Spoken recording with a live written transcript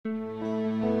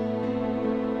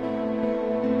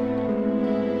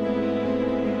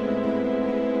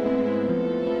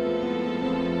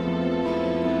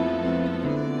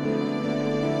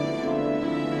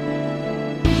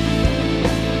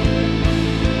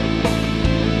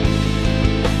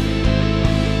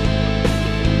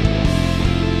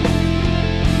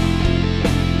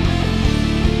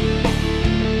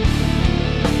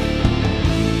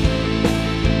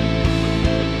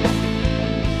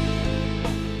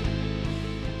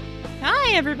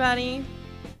Hi, everybody.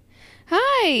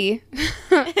 Hi!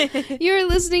 You're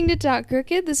listening to Talk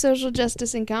Crooked, the social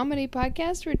justice and comedy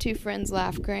podcast where two friends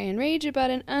laugh, cry, and rage about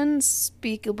an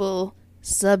unspeakable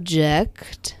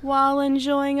subject. While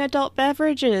enjoying adult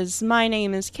beverages, my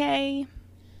name is Kay.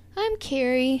 I'm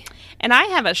Carrie. And I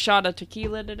have a shot of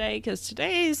tequila today because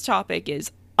today's topic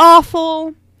is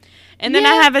awful. And then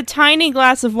I have a tiny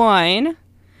glass of wine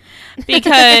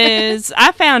because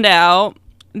I found out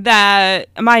that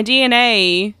my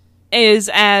DNA is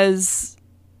as,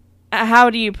 how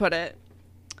do you put it?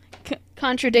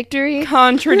 Contradictory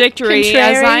As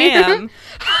I am.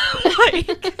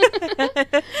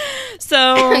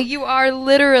 So you are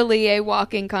literally a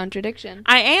walking contradiction.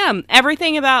 I am.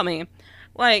 Everything about me.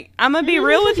 Like, I'm gonna be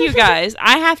real with you guys.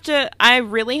 I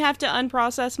really have to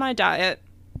unprocess my diet.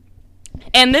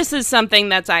 And this is something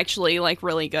that's actually, like,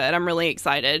 really good. I'm really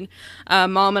excited.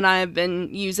 Mom and I have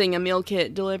been using a meal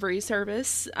kit delivery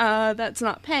service that's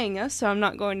not paying us, so I'm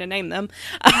not going to name them.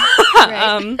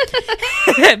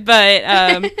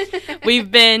 But we've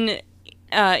been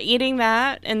eating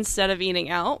that instead of eating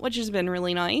out, which has been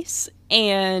really nice.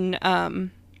 And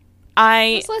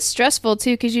it's less stressful,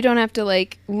 too, because you don't have to,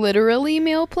 like, literally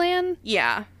meal plan.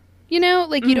 Yeah. You know,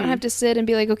 like, you don't have to sit and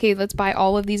be like, okay, let's buy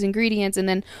all of these ingredients, and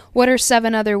then what are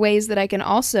 7 other ways that I can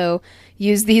also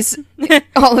use these,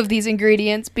 all of these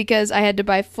ingredients, because I had to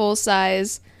buy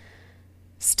full-size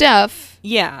stuff.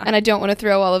 Yeah. And I don't want to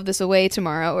throw all of this away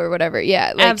tomorrow or whatever.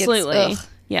 Yeah. Like, absolutely.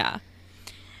 Yeah.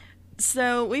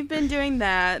 So, we've been doing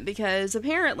that because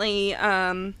apparently,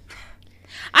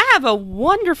 I have a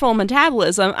wonderful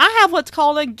metabolism. I have what's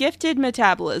called a gifted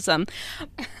metabolism.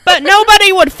 But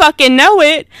nobody would fucking know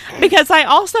it because I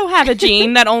also have a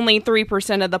gene that only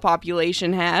 3% of the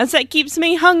population has that keeps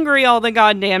me hungry all the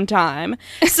goddamn time.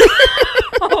 So,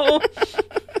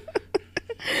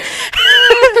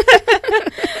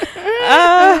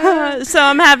 so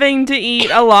I'm having to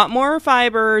eat a lot more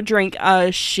fiber, drink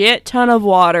a shit ton of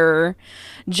water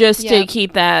just to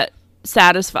keep that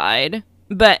satisfied.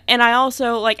 And I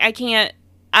also, like,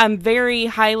 I'm very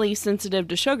highly sensitive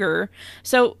to sugar.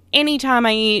 So anytime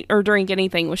I eat or drink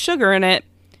anything with sugar in it,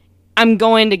 I'm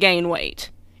going to gain weight.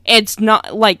 It's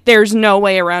not, like, there's no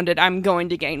way around it. I'm going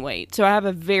to gain weight. So I have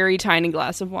a very tiny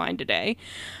glass of wine today.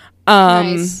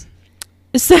 Nice.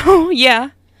 So, yeah.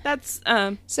 That's,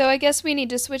 So I guess we need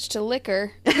to switch to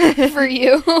liquor for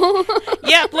you.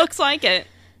 Yep, looks like it.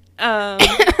 But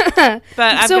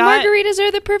margaritas are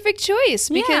the perfect choice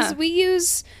because Yeah. we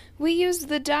use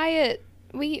the diet.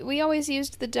 We always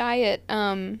used the diet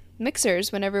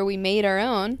mixers whenever we made our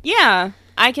own. Yeah,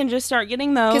 I can just start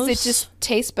getting those because it just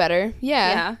tastes better.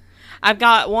 Yeah. I've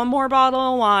got one more bottle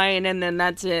of wine and then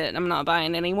that's it. I'm not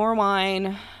buying any more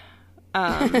wine,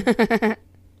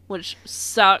 which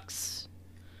sucks.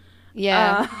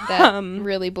 Yeah, that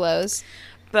really blows.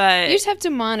 But you just have to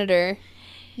monitor.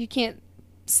 You can't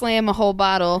slam a whole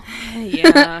bottle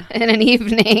in an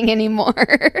evening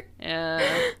anymore.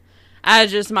 Yeah. I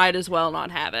just might as well not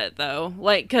have it though.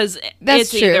 Like, cuz That's it's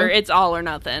true. either it's all or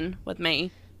nothing with me.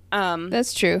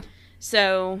 That's true.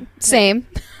 So Same.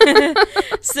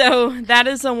 so that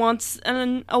is a once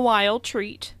in a while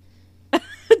treat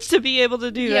to be able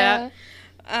to do that.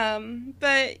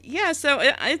 But yeah, so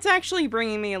it's actually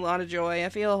bringing me a lot of joy. I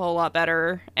feel a whole lot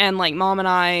better. And like Mom and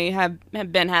I have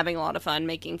been having a lot of fun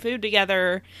making food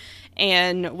together.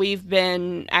 And we've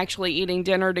been actually eating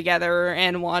dinner together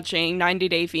and watching 90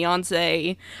 Day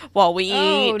Fiancé while we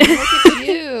eat. Look at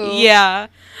you. Yeah.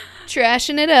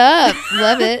 Trashing it up.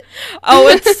 Love it. Oh,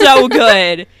 it's so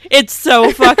good. It's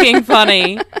so fucking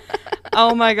funny.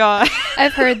 Oh my God.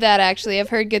 I've heard that actually. I've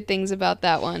heard good things about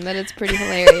that one. That it's pretty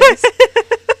hilarious.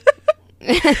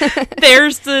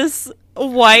 There's this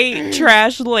white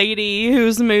trash lady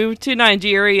who's moved to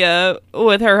Nigeria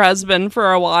with her husband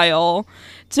for a while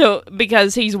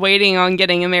because he's waiting on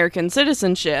getting American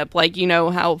citizenship. Like, you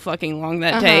know how fucking long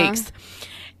that takes.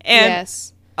 And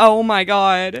yes. Oh my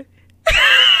God.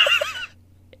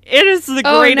 It is the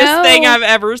greatest thing I've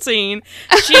ever seen.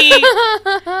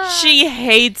 She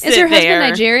hates it there. Is her husband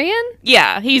Nigerian?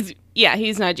 Yeah, he's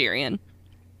Nigerian.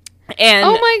 And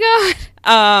oh my God.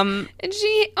 And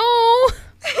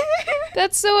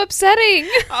that's so upsetting.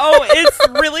 Oh, it's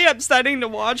really upsetting to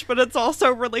watch, but it's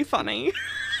also really funny.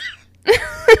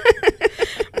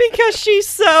 Because she's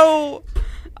so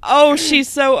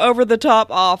over the top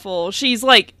awful. She's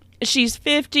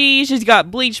 50, she's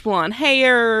got bleach blonde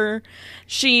hair.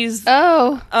 She's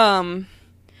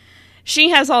she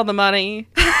has all the money.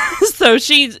 So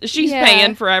she's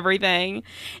paying for everything.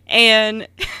 And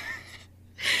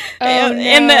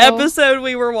in the episode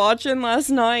we were watching last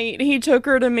night, he took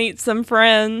her to meet some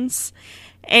friends,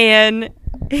 and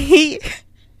he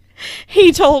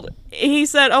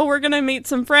said, "Oh, we're going to meet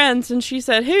some friends." And she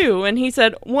said, "Who?" And he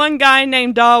said, "One guy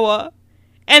named Dawa."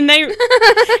 And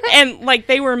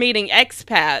they were meeting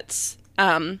expats,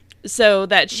 so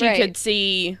that she could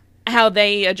see how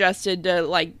they adjusted to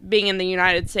like being in the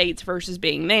United States versus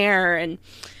being there. And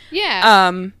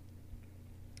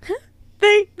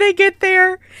they get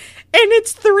there, and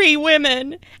it's 3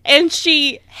 women, and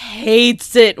she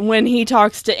hates it when he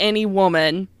talks to any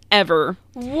woman ever.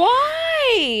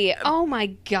 Why? Oh my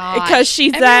god! Because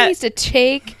Everyone needs to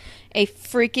take a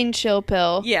freaking chill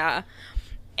pill. Yeah.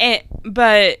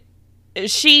 But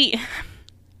she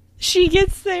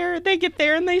gets there, they get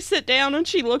there, and they sit down, and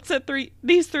she looks at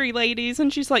these 3 ladies,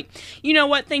 and she's like, "You know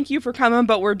what? Thank you for coming,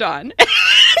 but we're done."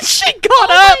 She got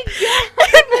up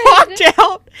and walked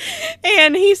out,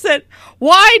 and he said,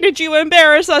 "Why did you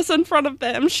embarrass us in front of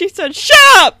them?" She said, "Shut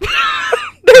up!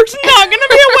 There's not going to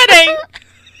be a wedding."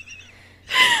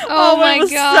 Oh my god.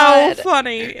 It was so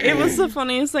funny. It was the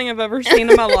funniest thing I've ever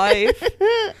seen in my life.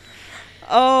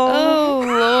 Oh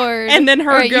Lord. And then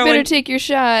her going, you better take your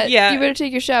shot. Yeah. You better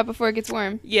take your shot before it gets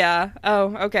warm. Yeah.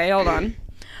 Oh, okay, hold on.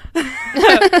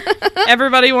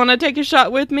 Everybody want to take a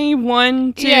shot with me?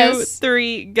 1, 2,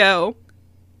 3, go.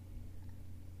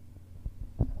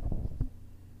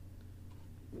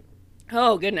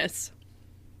 Oh, goodness.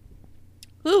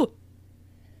 Ooh.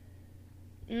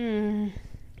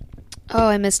 Oh,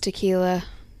 I miss tequila.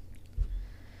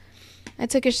 I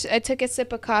took a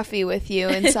sip of coffee with you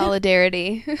in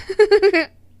solidarity.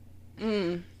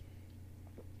 Ooh,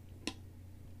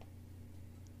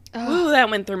 that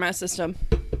went through my system.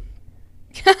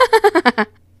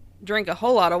 Drink a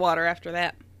whole lot of water after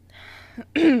that.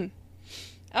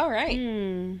 All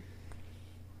right.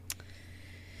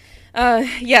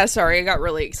 Yeah, sorry, I got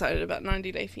really excited about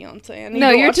 90 Day Fiancé.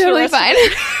 No, you're totally fine.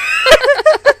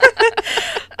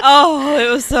 Oh, it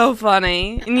was so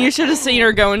funny. And you should have seen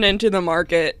her going into the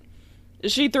market.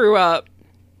 She threw up.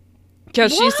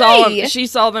 Because she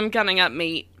saw them cutting up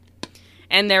meat.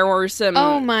 And there were some...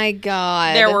 Oh my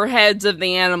god. There were heads of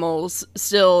the animals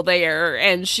still there.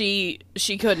 And she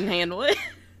couldn't handle it.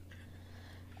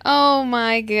 Oh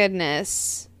my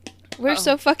goodness. We're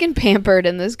so fucking pampered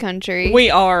in this country.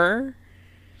 We are.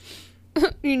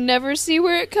 You never see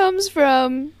where it comes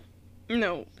from.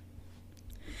 No.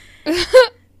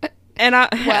 And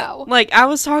I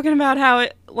was talking about how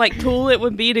cool it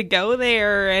would be to go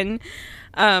there and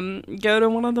go to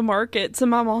one of the markets, and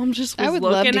my mom just was looking at me.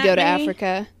 I would love to go to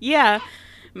Africa. Yeah.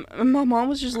 My mom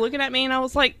was just looking at me, and I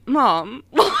was like, "Mom,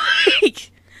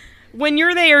 when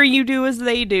you're there, you do as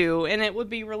they do, and it would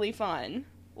be really fun."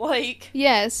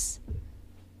 Yes.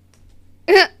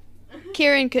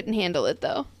 Karen couldn't handle it,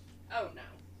 though. Oh,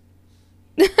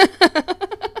 no.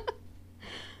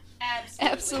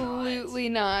 Absolutely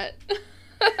not.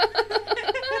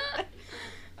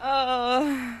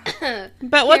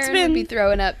 But what's Karen been... would be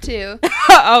throwing up, too.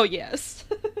 Oh, yes.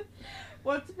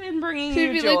 What's been bringing you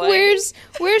joy? She'd be like,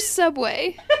 where's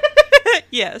Subway?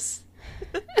 Yes.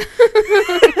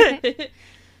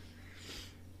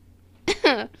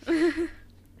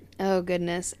 Oh,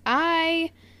 goodness.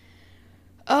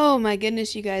 Oh, my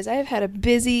goodness, you guys. I've had a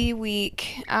busy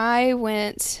week. I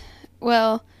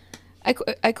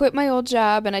quit my old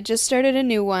job, and I just started a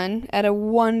new one at a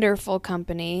wonderful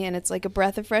company, and it's like a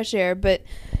breath of fresh air, but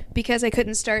because I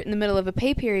couldn't start in the middle of a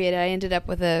pay period, I ended up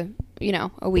with a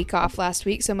week off last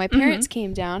week, so my parents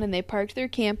came down, and they parked their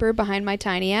camper behind my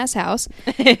tiny-ass house,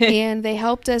 and they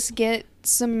helped us get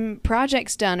some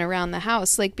projects done around the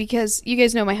house, because you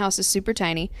guys know my house is super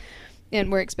tiny,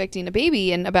 and we're expecting a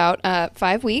baby in about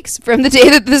 5 weeks from the day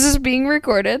that this is being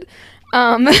recorded.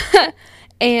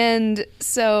 And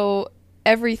so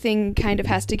everything kind of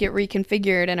has to get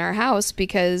reconfigured in our house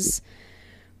because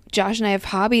Josh and I have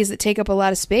hobbies that take up a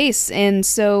lot of space. And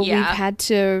so we've had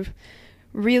to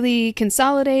really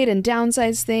consolidate and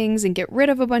downsize things and get rid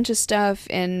of a bunch of stuff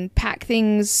and pack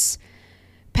things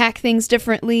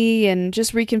differently and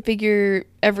just reconfigure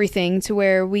everything to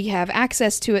where we have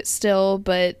access to it still,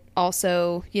 but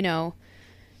also,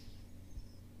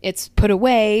 it's put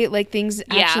away, things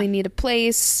actually need a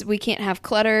place. We can't have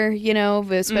clutter,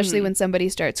 especially when somebody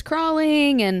starts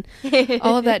crawling and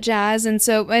all of that jazz.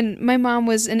 And my mom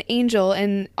was an angel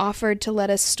and offered to let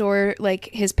us store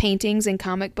his paintings and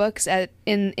comic books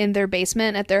in their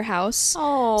basement at their house.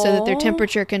 Aww. So that they're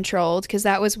temperature controlled, because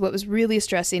that was what was really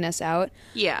stressing us out.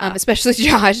 Yeah. Especially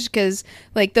Josh, because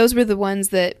those were the ones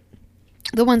that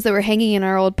were hanging in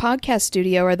our old podcast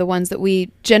studio are the ones that we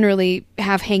generally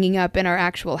have hanging up in our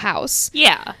actual house.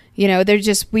 Yeah.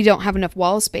 We don't have enough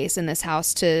wall space in this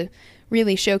house to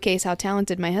really showcase how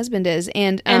talented my husband is.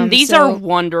 And these are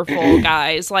wonderful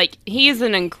guys. Like, he is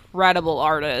an incredible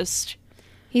artist.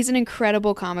 He's an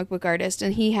incredible comic book artist,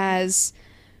 and he has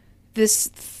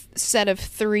this set of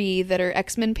 3 that are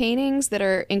X-Men paintings that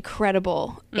are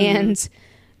incredible. And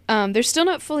they're still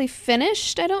not fully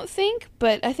finished, I don't think,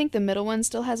 but I think the middle one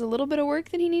still has a little bit of work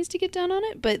that he needs to get done on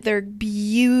it, but they're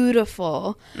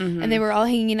beautiful. And they were all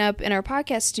hanging up in our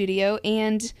podcast studio,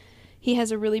 and he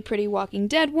has a really pretty Walking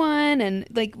Dead one, and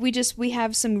like we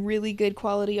have some really good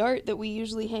quality art that we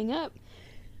usually hang up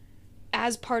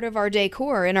as part of our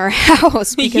decor in our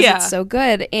house because it's so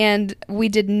good. And we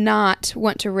did not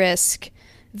want to risk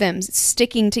them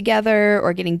sticking together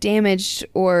or getting damaged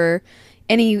or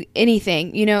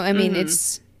anything, you know. I mean,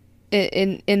 it's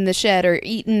in the shed or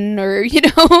eaten or, you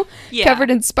know, covered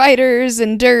in spiders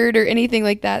and dirt or anything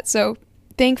like that. So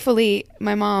thankfully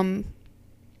my mom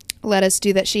let us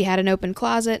do that. She had an open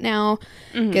closet now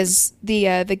because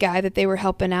the guy that they were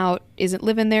helping out isn't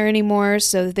living there anymore,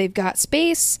 so they've got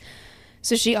space.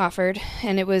 So she offered,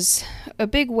 and it was a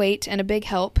big weight and a big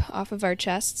help off of our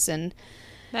chests. And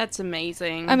that's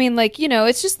amazing. I mean, like, you know,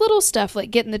 it's just little stuff like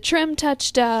getting the trim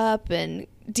touched up and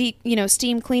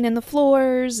steam cleaning the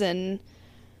floors and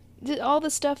all the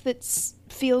stuff that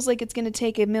feels like it's going to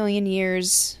take a million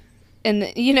years.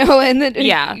 And, you know, and then,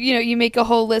 you know, you make a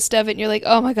whole list of it and you're like,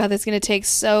 oh my God, that's going to take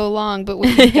so long. But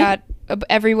when you've got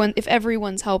if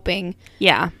everyone's helping,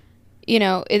 you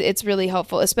know, it's really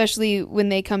helpful, especially when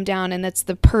they come down and that's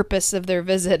the purpose of their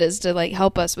visit is to like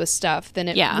help us with stuff. Then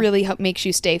it really makes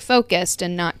you stay focused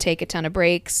and not take a ton of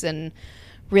breaks and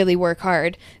really work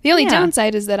hard. The only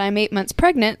downside is that I'm 8 months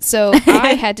pregnant, so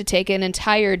I had to take an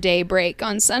entire day break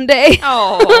on Sunday.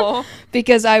 Oh,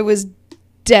 because I was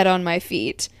dead on my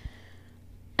feet.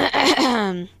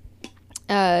 There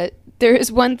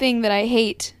is one thing that I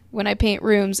hate when I paint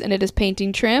rooms, and it is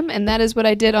painting trim, and that is what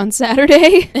I did on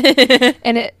Saturday.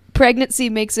 And pregnancy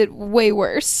makes it way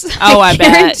worse. Oh, I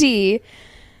guarantee. Bet.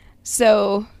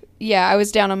 So, yeah, I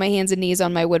was down on my hands and knees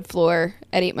on my wood floor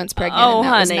at 8 months pregnant. Oh,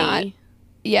 and honey.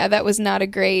 That was not a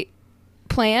great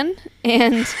plan.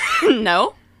 And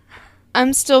no,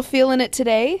 I'm still feeling it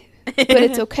today. But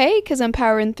it's okay because I'm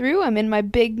powering through. I'm in my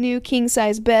big new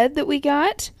king-size bed that we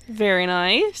got. Very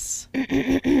nice.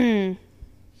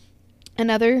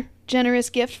 Another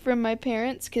generous gift from my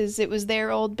parents because it was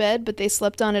their old bed, but they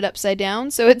slept on it upside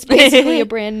down. So it's basically a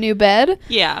brand new bed.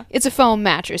 Yeah. It's a foam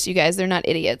mattress, you guys. They're not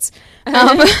idiots.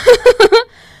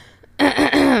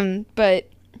 But,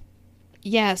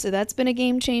 yeah, so that's been a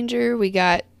game changer. We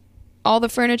got all the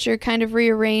furniture kind of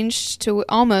rearranged to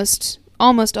almost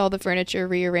all the furniture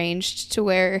rearranged to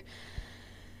where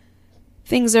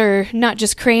things are not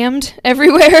just crammed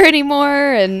everywhere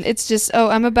anymore, and it's just,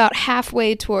 I'm about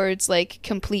halfway towards, like,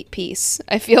 complete peace,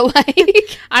 I feel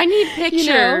like. I need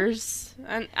pictures. You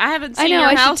know? I haven't seen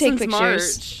your house since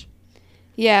March.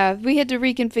 Yeah, we had to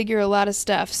reconfigure a lot of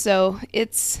stuff, so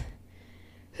it's,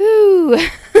 whew.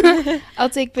 I'll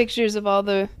take pictures of all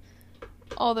the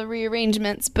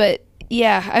rearrangements, but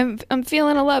yeah, I'm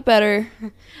feeling a lot better.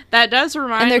 That does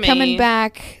remind me. And they're coming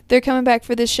back. They're coming back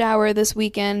for the shower this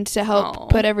weekend to help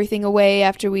put everything away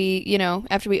after we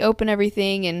open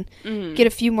everything and get a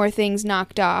few more things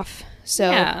knocked off.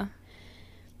 So,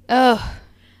 so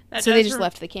they just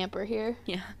left the camper here.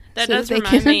 Yeah, that does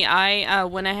remind me. I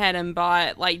went ahead and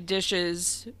bought like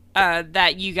dishes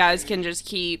that you guys can just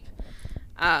keep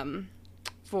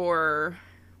for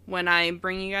when I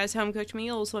bring you guys home cooked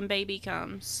meals when baby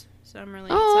comes. So I'm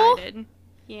really excited.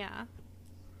 Yeah.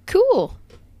 Cool.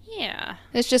 Yeah.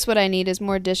 It's just what I need is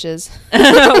more dishes.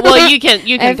 Well, you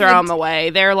can throw them away.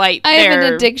 They're like I have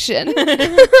an addiction.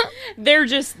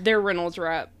 they're Reynolds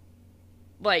wrap.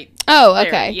 Like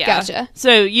okay, gotcha.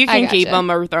 So you can keep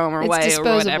them or throw them away or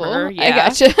whatever. Yeah. I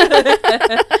gotcha.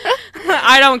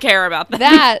 I don't care about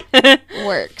that. That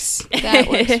works. That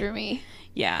works for me.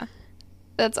 Yeah.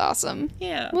 That's awesome.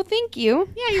 Yeah. Well, thank you.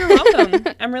 Yeah, you're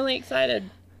welcome. I'm really excited.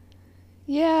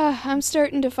 Yeah, I'm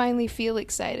starting to finally feel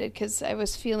excited because I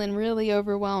was feeling really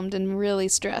overwhelmed and really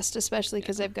stressed, especially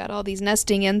because I've got all these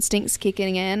nesting instincts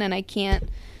kicking in and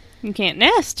You can't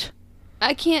nest.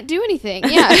 I can't do anything,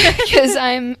 because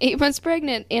I'm 8 months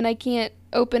pregnant and I can't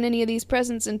open any of these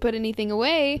presents and put anything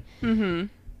away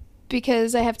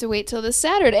because I have to wait till this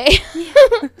Saturday.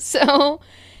 So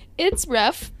it's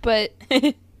rough, but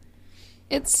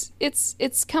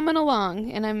it's coming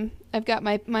along, and I've got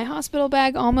my hospital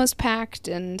bag almost packed,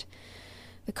 and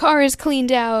the car is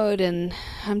cleaned out, and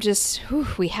I'm just,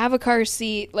 we have a car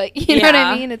seat, like, you know what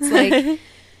I mean? It's like,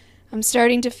 I'm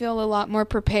starting to feel a lot more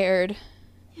prepared.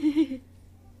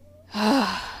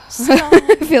 I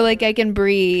feel like I can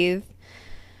breathe.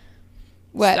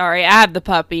 What? Sorry, I have the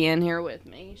puppy in here with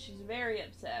me. She's very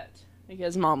upset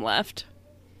because Mom left.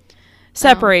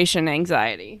 Separation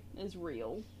anxiety is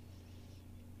real.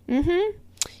 Mm-hmm.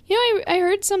 You know, I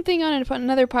heard something on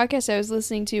another podcast I was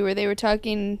listening to where they were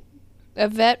talking, a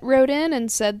vet wrote in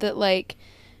and said that, like,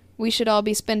 we should all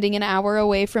be spending an hour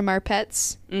away from our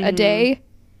pets a day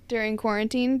during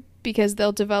quarantine because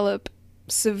they'll develop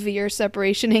severe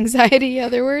separation anxiety,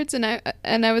 other words. And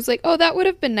I was like, oh, that would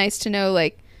have been nice to know,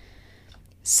 like,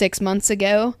 6 months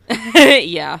ago.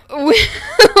 Yeah. When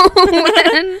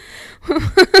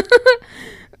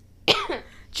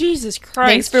Jesus Christ.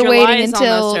 Thanks for waiting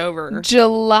until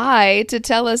July to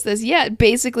tell us this. Yeah,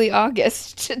 basically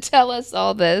August to tell us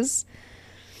all this.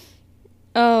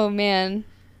 Oh, man.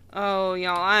 Oh,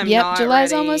 y'all, I'm not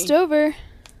July's ready. Almost over.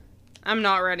 I'm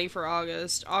not ready for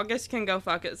August. August can go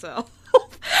fuck itself.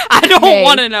 I don't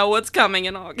want to know what's coming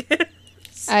in August.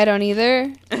 I don't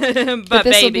either. but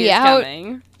baby's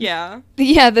coming. Yeah.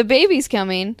 Yeah, the baby's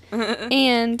coming.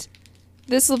 And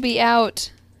this will be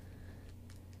out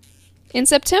in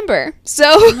September. So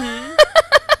oh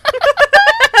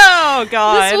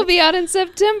God. This will be out in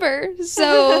September.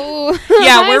 So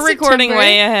yeah, we're recording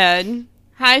way ahead.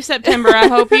 Hi September. I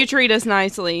hope you treat us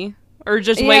nicely. Or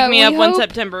just wake me up when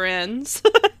September ends.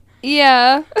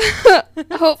 Yeah.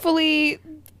 Hopefully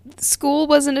school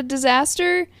wasn't a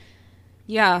disaster.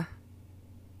 Yeah.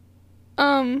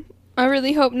 I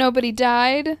really hope nobody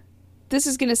died. This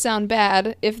is gonna sound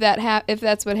bad if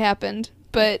that's what happened,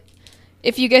 but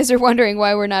if you guys are wondering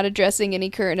why we're not addressing any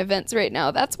current events right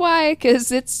now, that's why,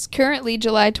 because it's currently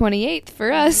July 28th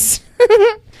for us.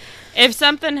 If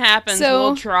something happens,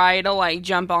 we'll try to, like,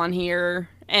 jump on here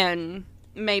and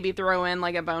maybe throw in,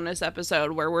 like, a bonus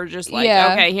episode where we're just like,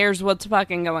 okay, here's what's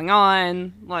fucking going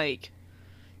on. Like,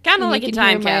 kind of like a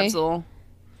time capsule.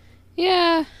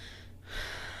 Yeah.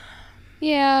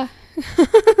 Yeah.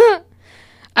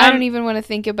 I don't even want to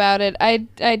think about it. I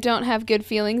don't have good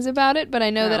feelings about it, but I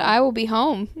know that I will be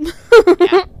home.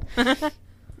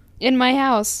 In my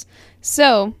house.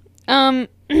 So,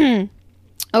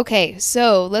 okay,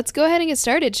 so let's go ahead and get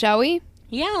started, shall we?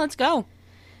 Yeah, let's go.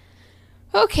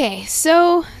 Okay,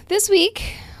 so this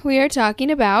week we are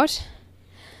talking about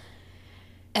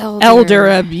elder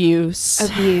abuse.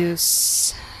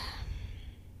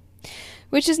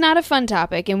 Which is not a fun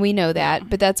topic, and we know that,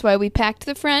 but that's why we packed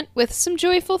the front with some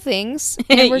joyful things,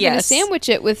 and we're going to sandwich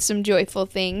it with some joyful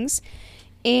things.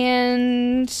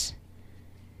 And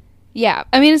yeah,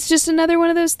 I mean, it's just another one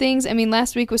of those things. I mean,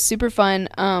 last week was super fun,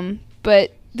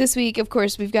 but this week, of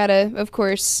course, we've got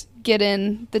to, get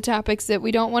in the topics that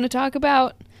we don't want to talk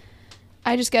about.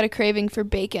 I just got a craving for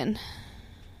bacon.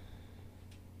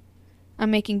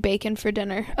 I'm making bacon for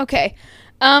dinner. Okay.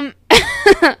 A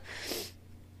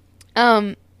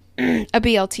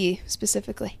BLT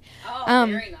specifically. Oh,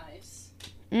 very nice.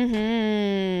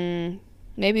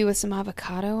 Maybe with some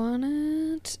avocado on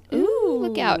it. Ooh,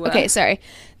 look out. Okay, sorry.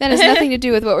 That has nothing to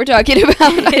do with what we're talking about.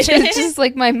 I just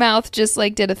like my mouth just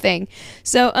like did a thing.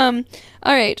 So, all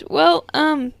right. Well,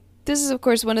 this is of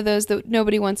course one of those that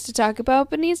nobody wants to talk about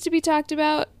but needs to be talked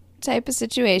about type of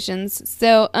situations.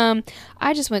 So,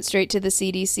 I just went straight to the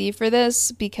CDC for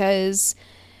this because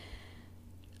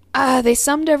they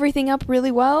summed everything up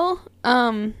really well.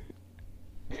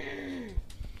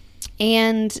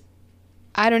 And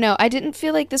I don't know. I didn't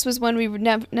feel like this was one we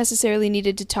necessarily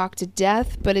needed to talk to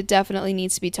death, but it definitely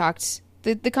needs to be talked.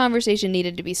 The conversation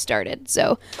needed to be started.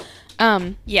 So,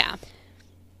 yeah.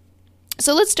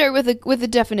 So let's start with the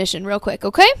definition real quick,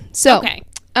 okay? So, okay.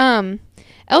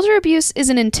 Elder abuse is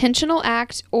an intentional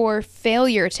act or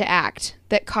failure to act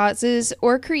that causes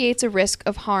or creates a risk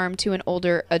of harm to an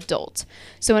older adult.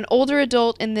 So an older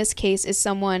adult in this case is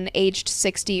someone aged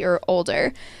 60 or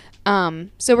older.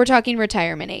 So we're talking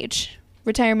retirement age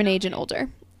and older.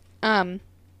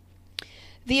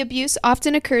 The abuse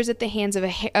often occurs at the hands of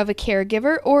a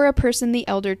caregiver or a person the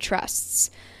elder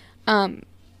trusts.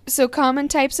 So common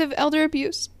types of elder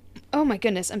abuse. Oh my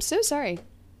goodness, I'm so sorry.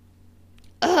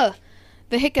 Ugh.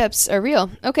 The hiccups are real.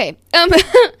 Okay.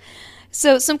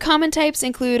 So some common types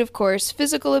include, of course,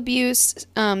 physical abuse,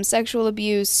 sexual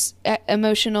abuse,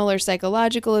 emotional or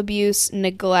psychological abuse,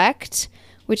 neglect,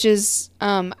 which is,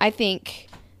 I think,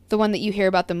 the one that you hear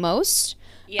about the most.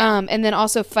 Yeah. And then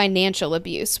also financial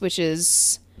abuse, which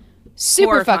is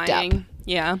super fucked up.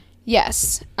 Yeah.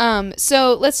 Yes.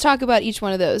 So let's talk about each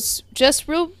one of those just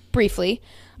real briefly.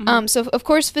 So, of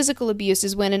course, physical abuse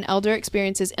is when an elder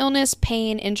experiences illness,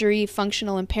 pain, injury,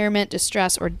 functional impairment,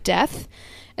 distress, or death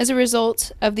as a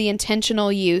result of the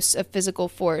intentional use of physical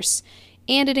force.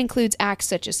 And it includes acts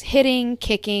such as hitting,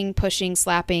 kicking, pushing,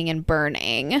 slapping, and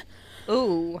burning.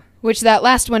 Ooh. which that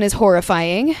last one is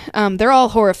horrifying. They're all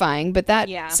horrifying, but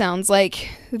that sounds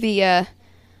like the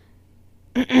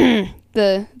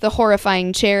the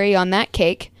horrifying cherry on that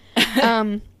cake.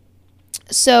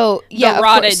 So yeah, the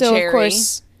rotted so cherry. Of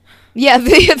course, yeah,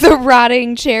 the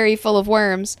rotting cherry full of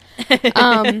worms.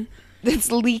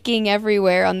 That's leaking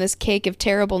everywhere on this cake of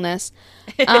terribleness.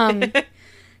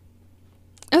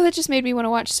 Oh, that just made me want to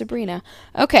watch Sabrina.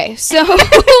 Okay, so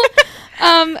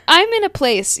I'm in a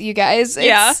place, you guys.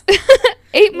 It's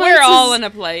 8 months. We're all in a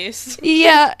place.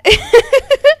 Yeah.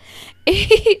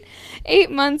 8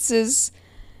 months is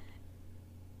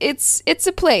it's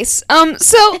a place.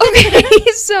 So okay,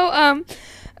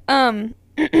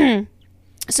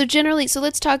 so generally, so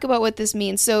let's talk about what this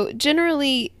means. So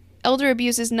generally, elder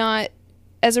abuse is not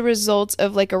as a result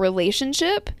of like a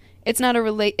relationship. It's not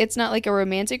like a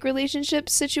romantic relationship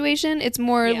situation. It's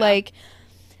more like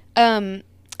a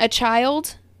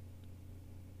child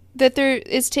that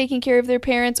is taking care of their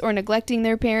parents or neglecting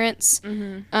their parents.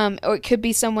 Mm-hmm. Or it could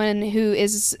be someone who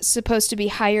is supposed to be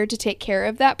hired to take care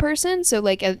of that person. So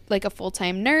like a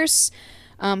full-time nurse,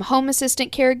 home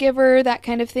assistant, caregiver, that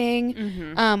kind of thing.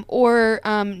 Mm-hmm. Or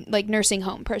like nursing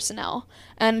home personnel.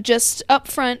 And just up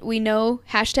front, we know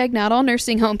not all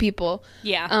nursing home people.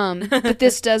 Yeah. But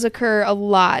this does occur a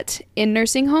lot in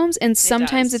nursing homes, and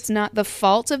sometimes it's not the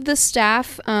fault of the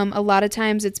staff. A lot of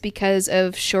times it's because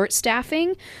of short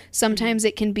staffing. Sometimes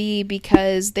it can be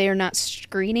because they are not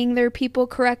screening their people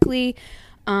correctly.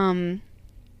 And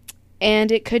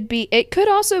it could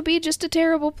also be just a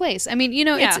terrible place. I mean,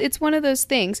 it's one of those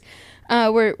things.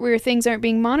 Where things aren't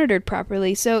being monitored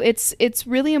properly. So it's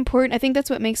really important. I think that's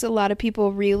what makes a lot of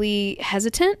people really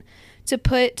hesitant to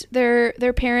put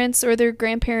their parents or their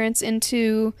grandparents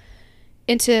into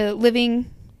living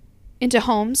into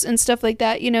homes and stuff like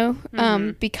that,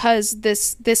 because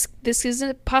this is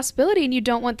a possibility and you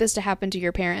don't want this to happen to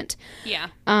your parent. Yeah.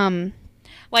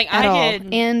 Like I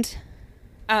did. And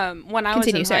when I was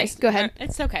in high school, go ahead.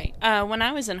 It's okay. When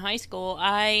I was in high school,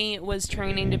 I was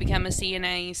training to become a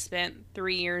CNA, spent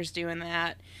 3 years doing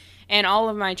that, and all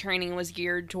of my training was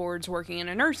geared towards working in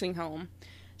a nursing home.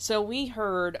 So we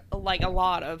heard like a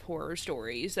lot of horror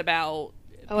stories about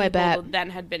people that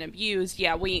had been abused.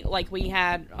 Yeah, we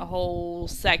had a whole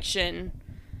section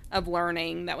of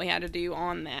learning that we had to do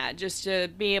on that just to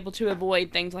be able to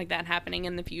avoid things like that happening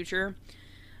in the future.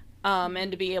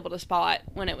 And to be able to spot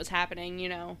when it was happening,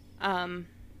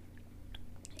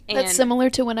 That's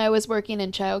similar to when I was working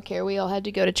in childcare. We all had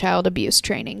to go to child abuse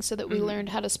training so that we learned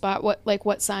how to spot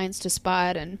what signs to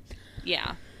spot and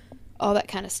all that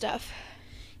kind of stuff.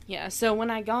 Yeah, so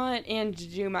when I got in to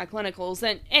do my clinicals,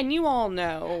 and you all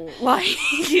know, like,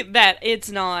 that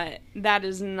is not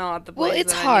the place. Well,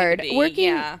 it's that hard. I need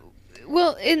to be.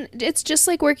 Well, it's just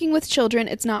like working with children.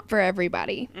 It's not for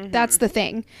everybody. Mm-hmm. That's the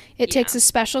thing. It takes a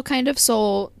special kind of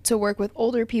soul to work with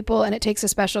older people, and it takes a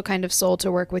special kind of soul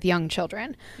to work with young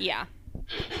children. Yeah,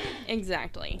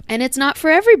 exactly. And it's not for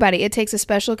everybody. It takes a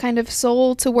special kind of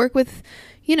soul to work with,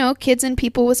 kids and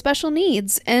people with special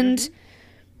needs. And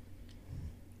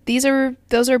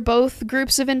those are both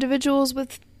groups of individuals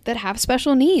that have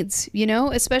special needs,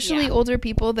 especially older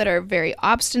people that are very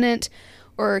obstinate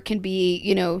or can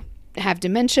be, have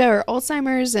dementia or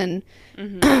Alzheimer's and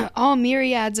all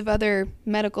myriads of other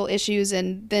medical issues,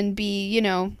 and then be,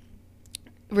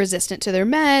 resistant to their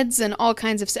meds and all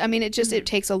kinds of stuff. I mean, it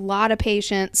takes a lot of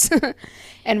patience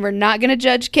and we're not going to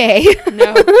judge Kay.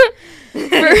 No.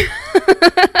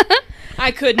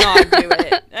 I could not do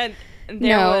it.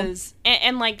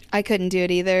 And like, I couldn't do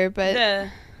it either, but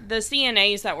the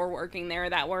CNAs that were working there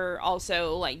that were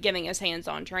also like giving us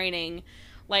hands-on training,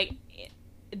 like,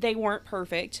 they weren't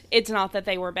perfect. It's not that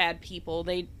they were bad people.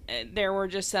 There were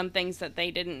just some things that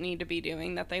they didn't need to be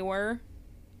doing that they were.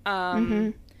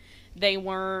 They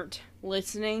weren't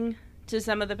listening to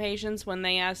some of the patients when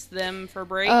they asked them for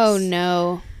breaks. Oh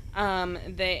no.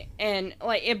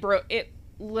 It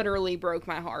literally broke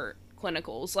my heart.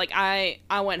 Clinicals. Like, I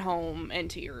went home in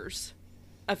tears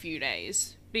a few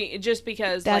days just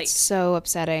because that's so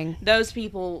upsetting. Those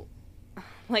people,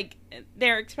 like,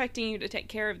 they're expecting you to take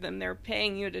care of them. They're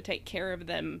paying you to take care of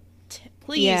them.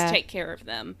 Please take care of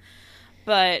them.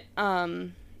 But,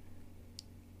 and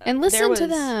listen to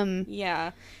them.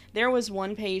 Yeah. There was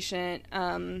one patient,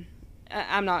 I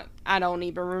don't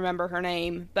even remember her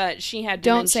name, but she had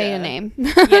dementia. Don't say a name.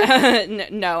 Yeah.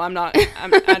 No, I'm not.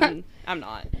 I'm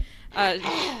not.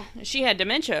 She had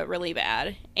dementia really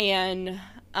bad. And,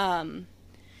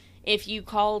 if you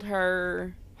called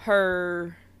her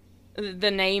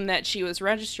the name that she was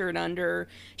registered under,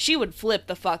 she would flip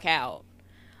the fuck out.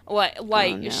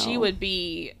 She would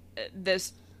be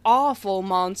this awful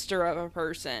monster of a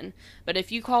person. But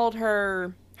if you called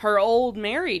her old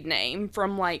married name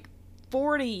from like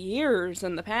 40 years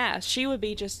in the past, she would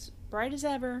be just bright as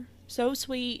ever. So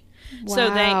sweet. Wow.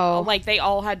 So they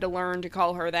all had to learn to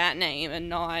call her that name and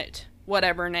not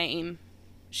whatever name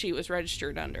she was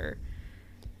registered under.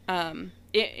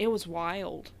 It was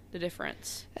wild, the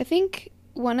difference. I think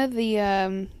one of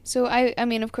the, so I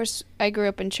mean, of course, I grew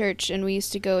up in church, and we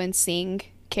used to go and sing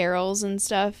carols and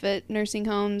stuff at nursing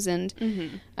homes, and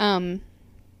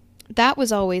that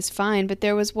was always fine. But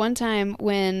there was one time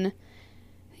when,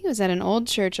 I think it was at an old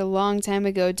church a long time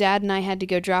ago, Dad and I had to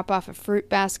go drop off a fruit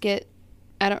basket.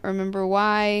 I don't remember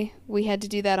why we had to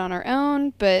do that on our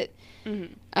own, but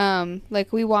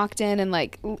like we walked in and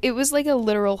like it was like a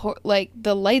literal like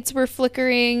the lights were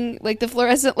flickering, like the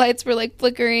fluorescent lights were like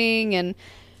flickering, and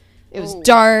it was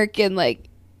dark and like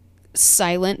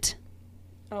silent.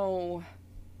 Oh.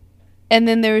 And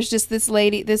then there was just this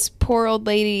lady, this poor old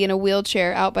lady in a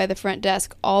wheelchair out by the front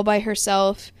desk all by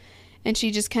herself, and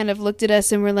she just kind of looked at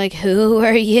us and we're like, "Who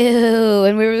are you?"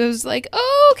 And we were just like,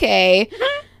 "Oh, okay."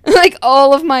 Like,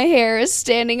 all of my hair is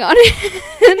standing on it.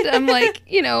 And I'm like,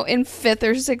 you know, in 5th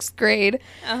or 6th grade.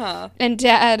 And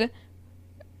Dad,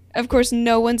 of course,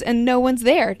 no one's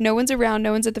there. No one's around.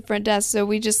 No one's at the front desk. So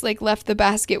we just, like, left the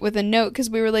basket with a note because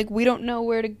we were like, we don't know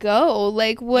where to go.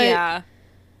 Like, what? Yeah.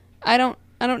 I don't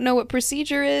know what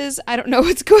procedure is. I don't know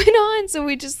what's going on. So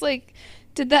we just, like,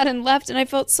 did that and left. And I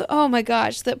felt so, oh my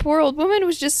gosh, that poor old woman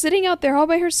was just sitting out there all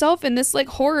by herself in this, like,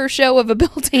 horror show of a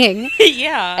building.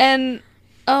 Yeah. And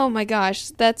oh my gosh,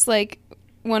 that's like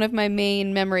one of my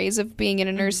main memories of being in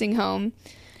a nursing home.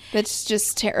 That's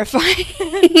just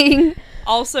terrifying.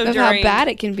 Also, of how bad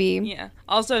it can be. Yeah.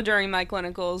 Also, during my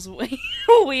clinicals,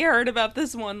 we heard about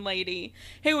this one lady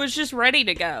who was just ready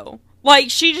to go.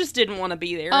 Like, she just didn't want to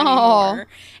be there anymore.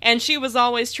 And she was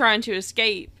always trying to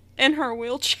escape in her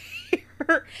wheelchair.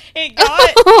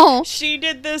 She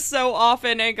did this so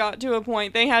often, it got to a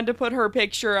point they had to put her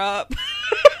picture up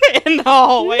in the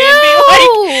hallway and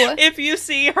be like, if you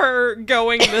see her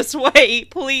going this way,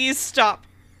 please stop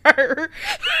her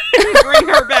and bring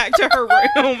her back to her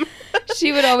room.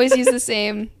 She would always use the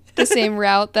same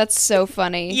route. That's so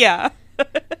funny. Yeah.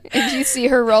 If you see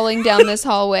her rolling down this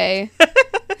hallway,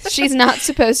 she's not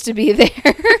supposed to be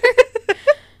there.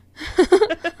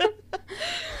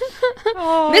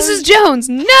 Mrs. Jones,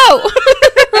 no!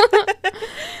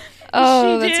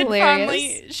 Oh, that's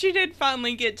hilarious. She did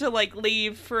finally get to, like,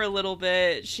 leave for a little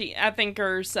bit. I think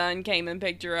her son came and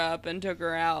picked her up and took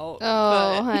her out.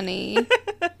 Oh, honey.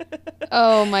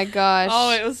 Oh, my gosh.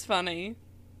 Oh, it was funny.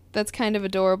 That's kind of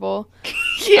adorable.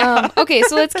 Yeah. Okay,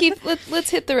 so let's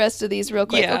hit the rest of these real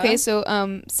quick. Yeah. Okay,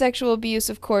 so sexual abuse,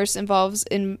 of course, involves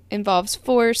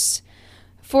forced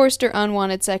or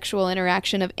unwanted sexual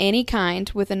interaction of any kind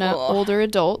with an older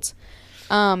adult.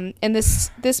 And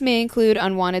this may include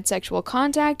unwanted sexual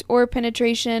contact or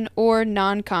penetration or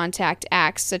non-contact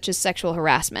acts such as sexual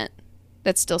harassment.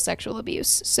 That's still sexual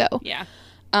abuse. So, yeah.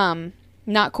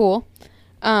 Not cool.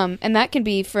 And that can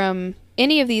be from,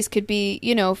 any of these could be,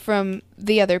 you know, from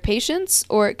the other patients,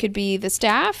 or it could be the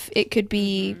staff. It could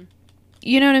be,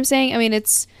 you know what I'm saying? I mean,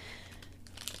 it's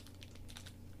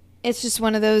just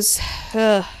one of those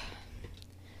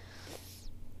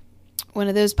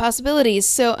possibilities.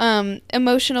 So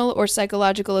emotional or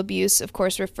psychological abuse, of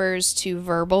course, refers to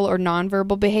verbal or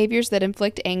nonverbal behaviors that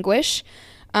inflict anguish,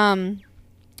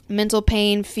 mental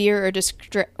pain, fear,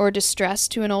 or distress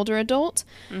to an older adult.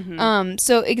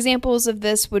 So examples of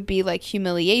this would be like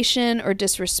humiliation or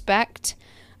disrespect,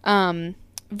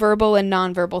 verbal and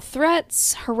nonverbal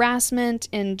threats, harassment,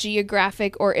 and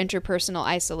geographic or interpersonal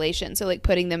isolation. So like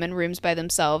putting them in rooms by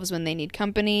themselves when they need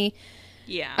company.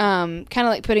 Yeah. Kind of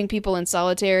like putting people in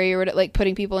solitary, or like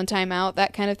putting people in timeout,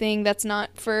 that kind of thing. That's not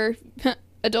for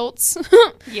adults.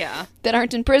 Yeah. That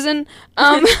aren't in prison.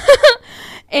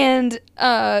 And,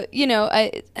 you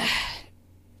know,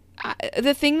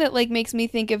 the thing that like makes me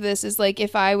think of this is like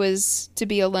if I was to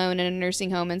be alone in a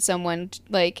nursing home and someone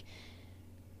like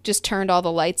just turned all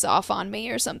the lights off on me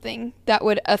or something, that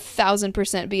would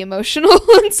 1,000% be emotional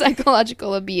and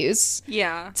psychological abuse.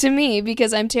 Yeah. To me,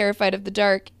 because I'm terrified of the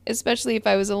dark, especially if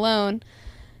I was alone.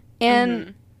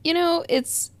 And, you know,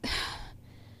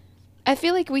 I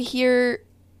feel like we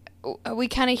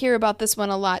kind of hear about this one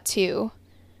a lot too.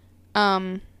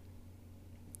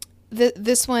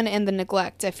 This one and the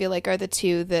neglect, I feel like, are the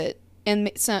two that,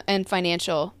 and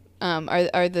financial,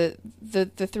 are the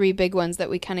three big ones that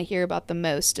we kind of hear about the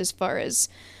most as far as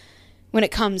when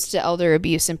it comes to elder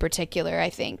abuse in particular, I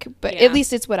think. But at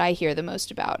least it's what I hear the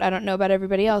most about. I don't know about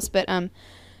everybody else, but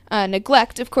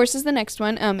Neglect, of course, is the next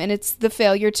one, and it's the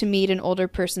failure to meet an older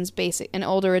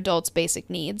adult's basic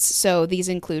needs. So these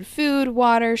include food,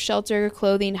 water, shelter,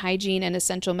 clothing, hygiene, and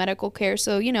essential medical care.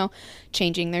 So, you know,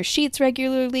 changing their sheets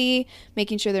regularly,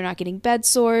 making sure they're not getting bed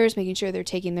sores, making sure they're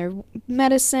taking their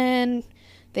medicine,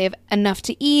 they have enough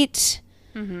to eat,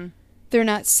 they're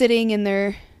not sitting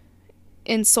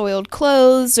in soiled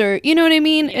clothes, or you know what I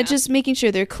mean? It's just making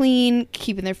sure they're clean,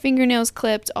 keeping their fingernails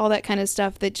clipped, all that kind of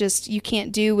stuff that just you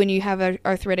can't do when you have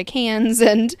arthritic hands,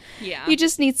 and you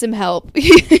just need some help.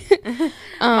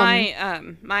 My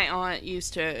aunt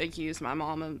used to accuse my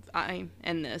mom of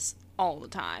in this all the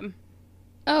time.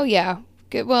 Oh yeah,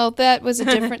 good. Well, that was a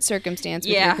different circumstance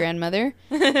with your grandmother.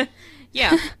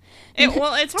 Yeah. It's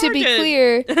hard to be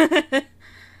clear.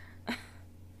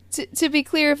 To be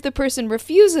clear, if the person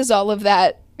refuses all of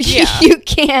that, you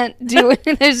can't do it.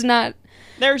 There's not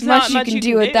much you can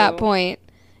do at that point.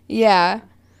 Yeah.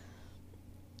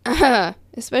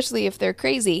 Especially if they're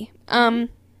crazy. And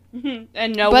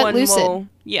no one will.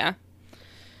 Yeah.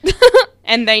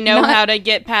 And they know how to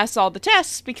get past all the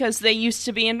tests because they used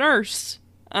to be a nurse.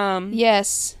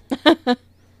 Yes.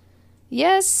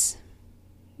 Yes.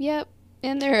 Yep.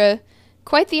 And they're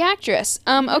quite the actress.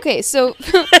 Okay, so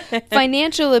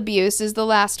financial abuse is the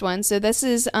last one. So this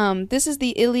is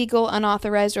the illegal,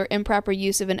 unauthorized, or improper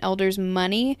use of an elder's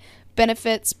money,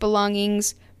 benefits,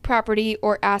 belongings, property,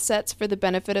 or assets for the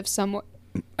benefit of someone.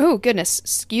 Oh goodness,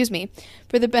 excuse me,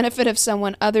 for the benefit of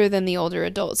someone other than the older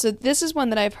adult. So this is one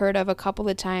that I've heard of a couple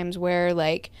of times where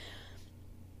like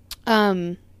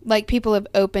people have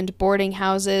opened boarding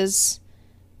houses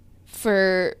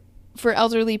for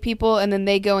elderly people, and then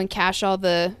they go and cash all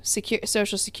the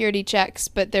social security checks,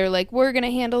 but they're like, we're going to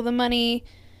handle the money.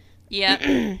 Yeah.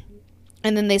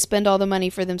 And then they spend all the money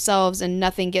for themselves and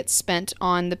nothing gets spent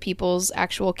on the people's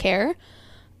actual care.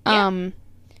 That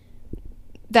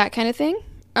kind of thing.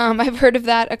 I've heard of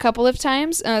that a couple of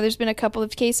times. There's been a couple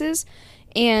of cases,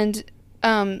 and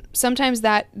sometimes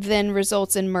that then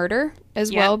results in murder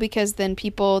as well, because then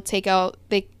people take out,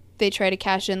 they try to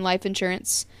cash in life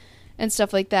insurance and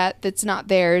stuff like that that's not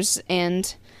theirs,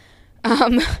 and it's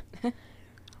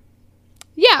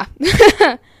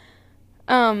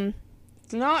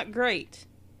not great.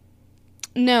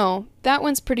 No, that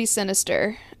one's pretty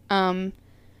sinister, in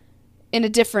a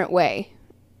different way.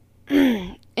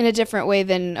 In a different way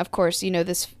than, of course, you know,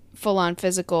 this full-on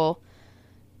physical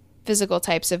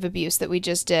types of abuse that we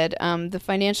just did. The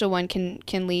financial one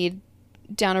can lead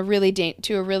down a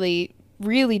really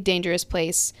really dangerous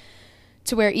place,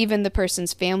 to where even the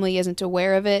person's family isn't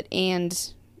aware of it,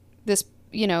 and this,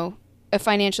 you know, a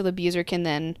financial abuser can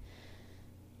then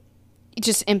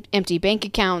just empty bank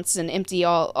accounts and empty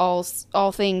all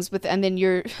things with, and then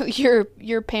your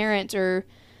parent or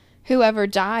whoever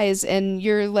dies, and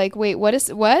you're like, wait, what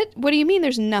do you mean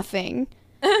there's nothing?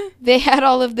 They had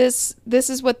all of this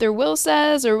is what their will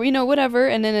says, or, you know, whatever,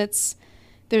 and then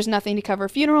there's nothing to cover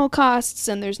funeral costs,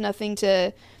 and there's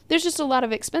just a lot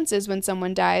of expenses when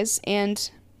someone dies, and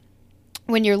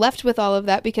when you're left with all of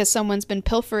that because someone's been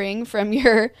pilfering from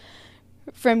your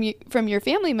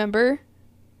family member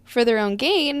for their own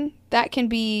gain, that can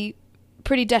be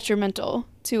pretty detrimental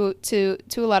to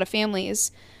a lot of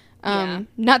families.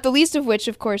 Not the least of which,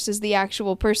 of course, is the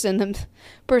actual person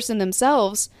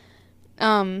themselves,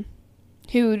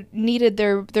 who needed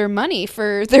their money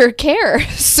for their care.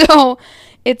 So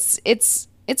it's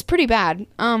pretty bad.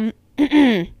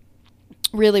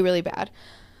 Really, really bad.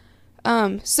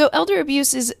 So elder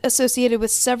abuse is associated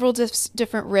with several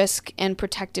different risk and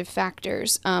protective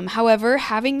factors. However,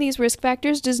 having these risk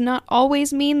factors does not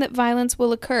always mean that violence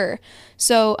will occur.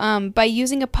 So by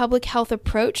using a public health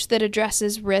approach that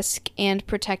addresses risk and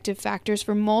protective factors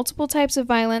for multiple types of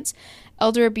violence,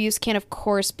 elder abuse can, of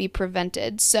course, be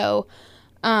prevented. So,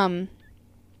 I'm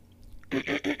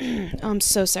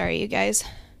so sorry, you guys.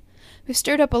 We've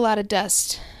stirred up a lot of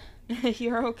dust.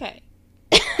 You're okay.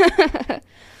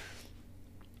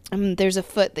 There's a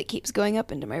foot that keeps going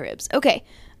up into my ribs. Okay.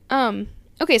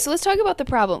 Okay, so let's talk about the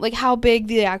problem, like how big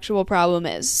the actual problem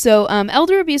is. So,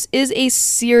 elder abuse is a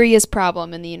serious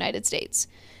problem in the United States,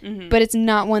 but it's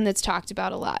not one that's talked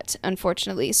about a lot,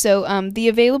 unfortunately. So, the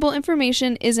available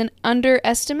information is an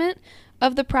underestimate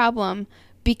of the problem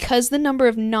because the number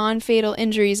of non-fatal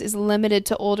injuries is limited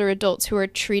to older adults who are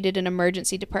treated in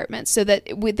emergency departments, so that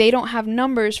they don't have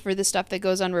numbers for the stuff that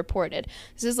goes unreported.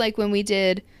 This is like when we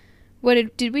did,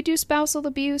 did we do spousal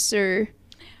abuse or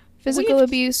physical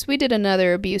abuse? We did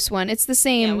another abuse one. It's the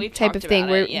same type of thing.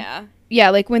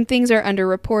 Like when things are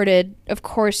underreported, of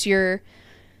course your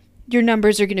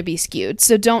numbers are going to be skewed.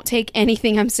 So don't take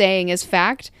anything I'm saying as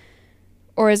fact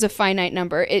or as a finite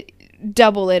number.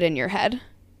 double it in your head,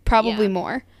 probably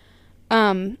more.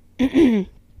 So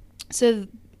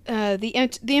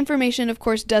the information, of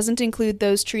course, doesn't include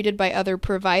those treated by other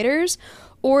providers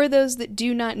or those that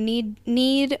do not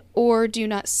need or do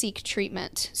not seek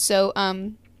treatment. So,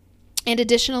 and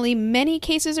additionally, many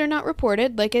cases are not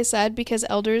reported, like I said, because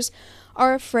elders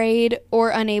are afraid or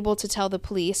unable to tell the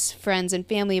police, friends, and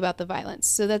family about the violence.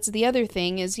 So that's the other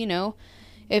thing is, you know,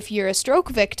 if you're a stroke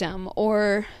victim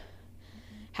or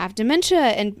have dementia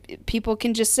and people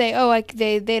can just say, oh, like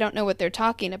they don't know what they're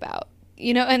talking about,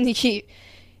 you know, and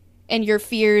your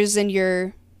fears and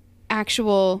your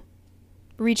actual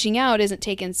reaching out isn't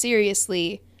taken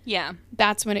seriously. Yeah.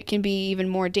 That's when it can be even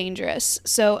more dangerous.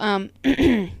 So,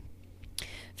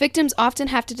 victims often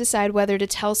have to decide whether to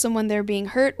tell someone they're being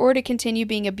hurt or to continue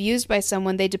being abused by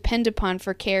someone they depend upon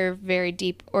for care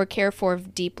for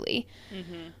deeply,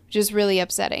 which is really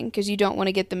upsetting because you don't want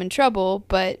to get them in trouble,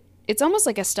 but it's almost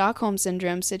like a Stockholm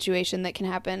syndrome situation that can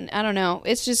happen. I don't know.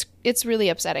 It's really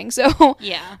upsetting. So,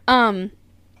 yeah.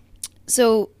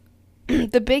 So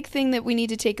the big thing that we need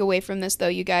to take away from this, though,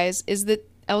 you guys, is that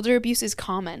elder abuse is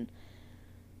common.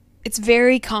 It's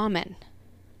very common.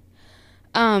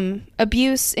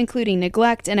 Abuse, including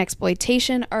neglect and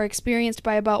exploitation, are experienced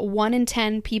by about 1 in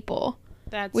 10 people,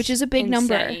 which is a big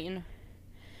number.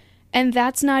 And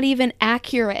that's not even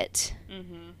accurate.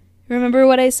 Remember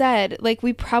what I said? Like,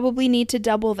 we probably need to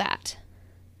double that.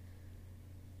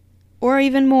 Or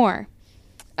even more.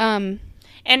 And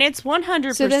it's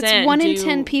 100%. So that's 1 in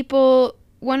 10 people.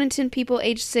 1 in 10 people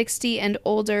age 60 and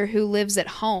older who lives at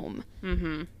home.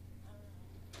 And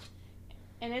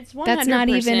it's 100%. That's not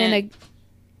even in a.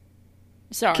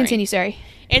 Sorry. Continue. Sorry.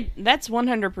 That's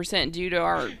 100% due to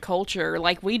our culture.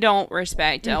 Like, we don't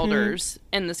respect elders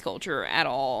in this culture at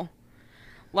all.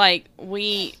 Like,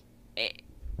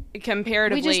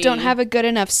 comparatively, we just don't have a good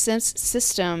enough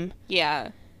system. Yeah.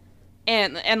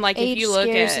 And like, age if you look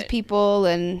scares at people,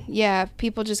 and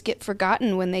people just get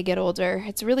forgotten when they get older.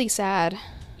 It's really sad.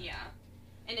 Yeah.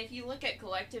 And if you look at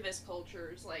collectivist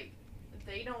cultures, like,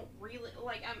 they don't really,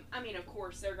 like, I mean, of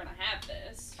course they're gonna have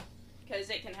this because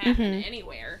it can happen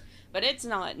anywhere, but it's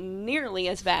not nearly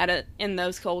as bad in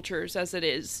those cultures as it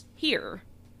is here,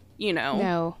 you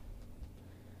know.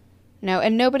 No,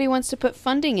 and nobody wants to put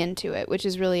funding into it, which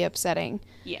is really upsetting.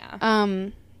 Yeah.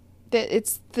 That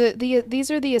it's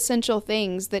these are the essential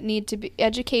things that need to be: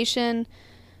 education,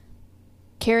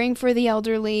 caring for the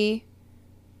elderly.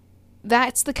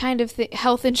 That's the kind of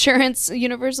health insurance,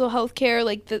 universal health care,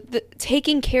 like the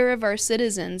taking care of our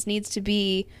citizens needs to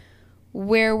be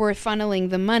where we're funneling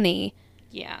the money.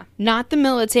 Yeah. Not the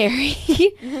military.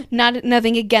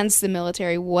 Nothing against the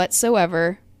military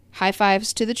whatsoever. High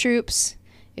fives to the troops.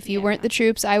 If you weren't the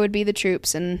troops, I would be the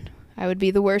troops, and I would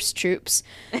be the worst troops.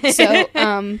 So,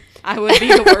 I would be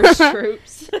the worst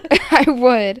troops. I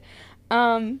would.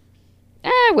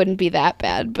 I wouldn't be that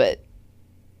bad, but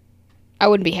I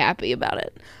wouldn't be happy about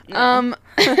it. No.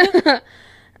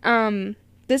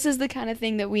 This is the kind of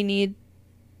thing that we need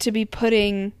to be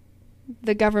putting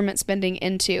the government spending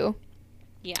into.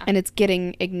 Yeah. And it's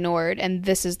getting ignored, and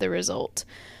this is the result.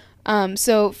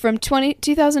 So from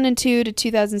 2002 to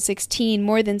 2016,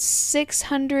 more than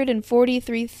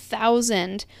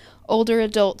 643,000 older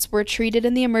adults were treated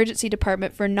in the emergency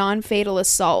department for non-fatal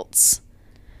assaults.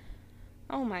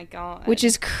 Oh my God. Which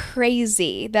is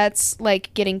crazy. That's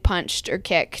like getting punched or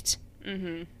kicked.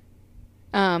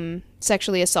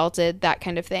 Sexually assaulted, that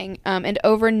kind of thing. And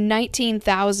over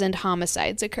 19,000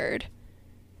 homicides occurred.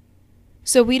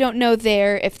 So we don't know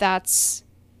there if that's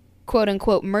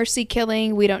quote-unquote mercy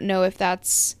killing. We don't know if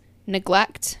that's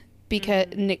neglect, because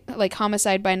like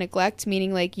homicide by neglect,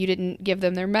 meaning like you didn't give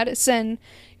them their medicine.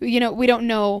 You know, we don't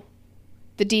know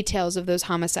the details of those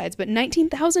homicides, but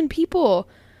 19,000 people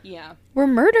were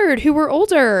murdered who were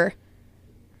older.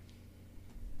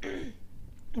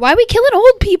 Why are we killing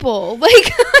old people? Like,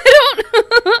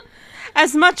 I don't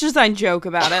as much as I joke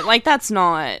about it, like, that's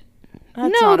not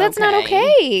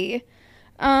okay.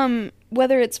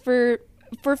 Whether it's for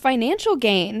financial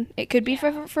gain, it could be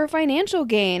for financial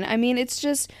gain. I mean, it's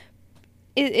just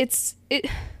it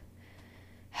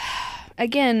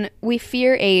again, we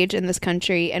fear age in this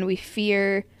country, and we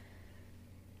fear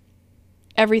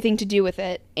everything to do with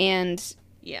it, and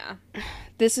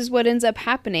this is what ends up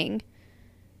happening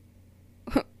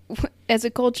as a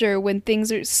culture. When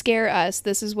things scare us,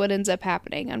 this is what ends up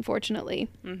happening, unfortunately.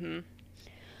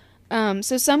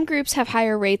 So some groups have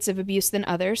higher rates of abuse than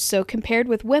others. So compared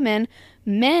with women,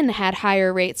 men had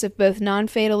higher rates of both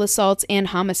non-fatal assaults and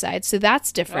homicides. So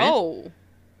that's different. Oh.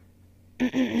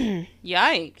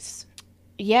 Yikes.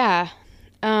 Yeah.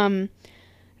 I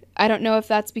don't know if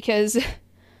that's because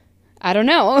I don't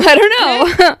know.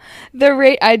 The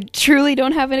rate, I truly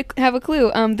don't have a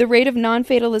clue. The rate of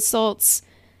non-fatal assaults.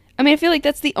 I mean, I feel like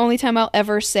that's the only time I'll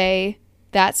ever say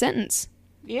that sentence.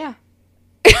 Yeah.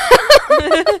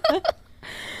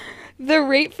 The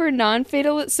rate for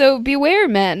non-fatal, so beware,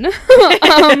 men.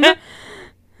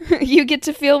 You get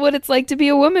to feel what it's like to be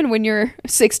a woman when you're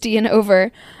 60 and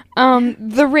over.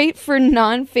 The rate for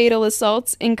non-fatal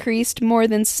assaults increased more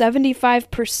than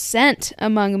 75%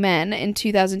 among men in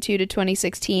 2002 to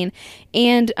 2016,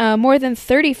 and more than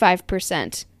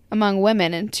 35% among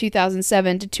women in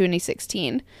 2007 to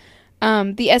 2016.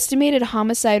 The estimated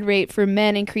homicide rate for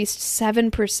men increased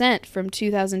 7% from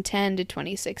 2010 to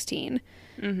 2016.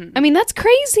 Mm-hmm. I mean, that's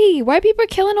crazy. Why people are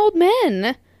killing old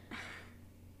men?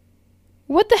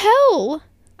 What the hell?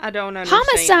 I don't understand.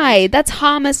 Homicide. That's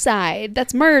homicide.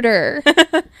 That's murder.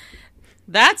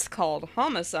 That's called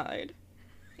homicide.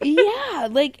 Yeah,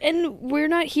 like, and we're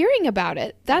not hearing about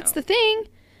it. That's the thing.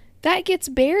 That gets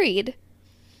buried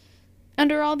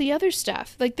under all the other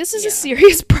stuff. Like, this is a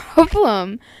serious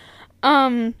problem.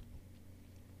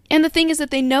 And the thing is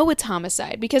that they know it's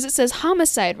homicide because it says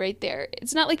homicide right there.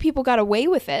 It's not like people got away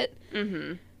with it.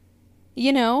 Mm-hmm.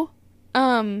 You know?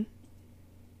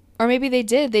 Or maybe they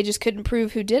did. They just couldn't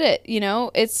prove who did it. You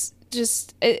know? It's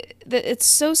just, it's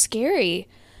so scary.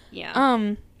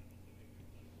 Yeah.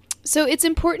 So it's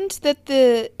important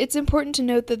to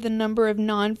note that the number of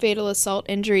non-fatal assault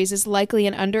injuries is likely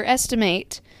an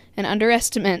underestimate.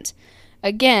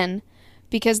 Again,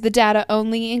 because the data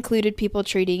only included people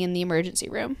treating in the emergency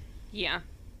room. Yeah.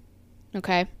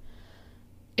 Okay.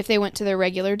 If they went to their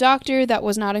regular doctor, that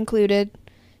was not included.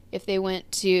 If they were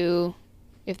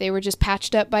just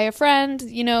patched up by a friend,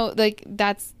 you know, like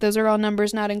those are all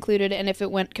numbers not included. And if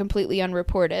it went completely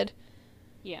unreported.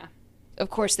 Yeah. Of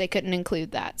course they couldn't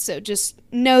include that. So just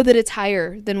know that it's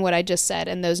higher than what I just said.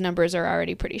 And those numbers are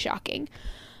already pretty shocking.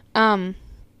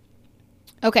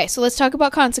 Okay, so let's talk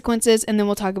about consequences, and then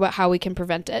we'll talk about how we can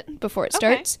prevent it before it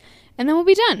starts, and then we'll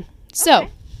be done. So,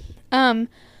 we're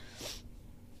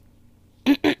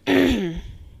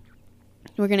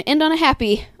going to end on a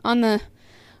happy,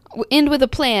 end with a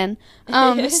plan.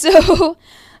 So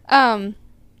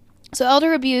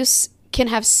elder abuse can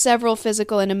have several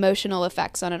physical and emotional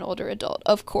effects on an older adult,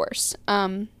 of course.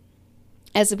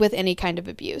 As with any kind of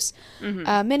abuse.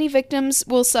 Mm-hmm. Many victims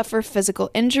will suffer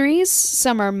physical injuries.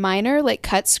 Some are minor, like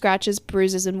cuts, scratches,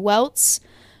 bruises, and welts.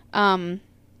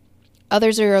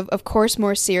 Others are, of course,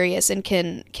 more serious and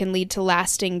can lead to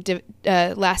lasting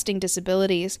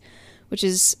disabilities, which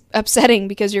is upsetting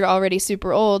because you're already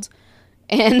super old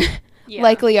and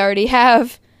likely already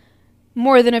have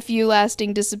more than a few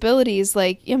lasting disabilities.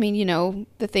 Like, I mean, you know,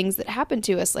 the things that happen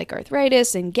to us, like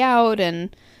arthritis and gout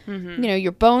and... Mm-hmm. You know,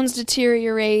 your bones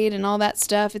deteriorate and all that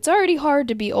stuff. It's already hard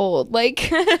to be old.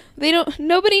 Like,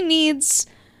 nobody needs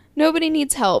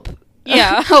help.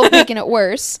 Yeah. Help making it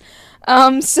worse.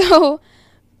 So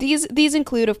these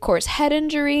include, of course, head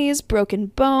injuries, broken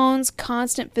bones,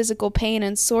 constant physical pain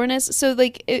and soreness. So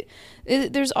like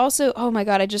there's also, oh my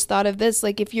God, I just thought of this.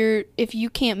 Like if you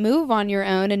can't move on your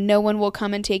own and no one will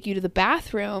come and take you to the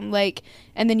bathroom, like,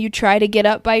 and then you try to get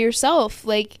up by yourself,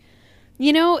 like,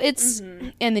 you know, it's,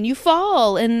 and then you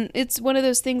fall, and it's one of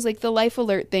those things like the Life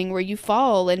Alert thing where you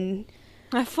fall and...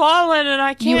 I've fallen and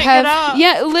I can't get up.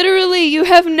 Yeah, literally, you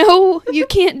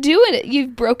can't do it.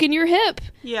 You've broken your hip.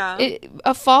 Yeah.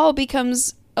 A fall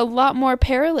becomes a lot more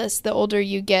perilous the older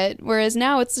you get, whereas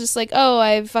now it's just like, oh,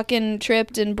 I fucking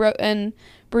tripped and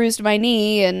bruised my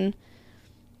knee, and...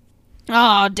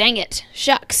 Oh, dang it.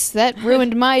 Shucks, that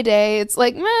ruined my day. It's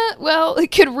like, well,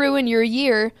 it could ruin your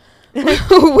year.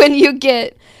 When you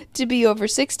get to be over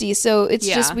 60. So it's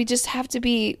just, we have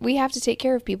to take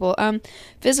care of people.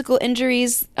 Physical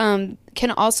injuries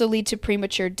can also lead to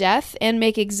premature death and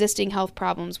make existing health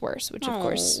problems worse, which of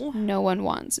course no one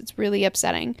wants. It's really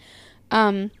upsetting.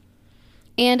 And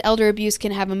elder abuse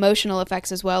can have emotional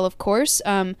effects as well, of course,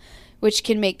 which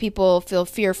can make people feel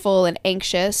fearful and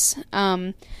anxious.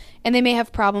 And they may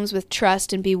have problems with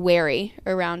trust and be wary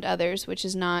around others, which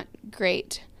is not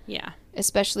great. Yeah.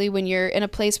 Especially when you're in a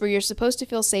place where you're supposed to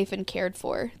feel safe and cared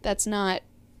for. That's not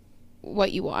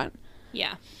what you want.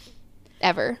 Yeah.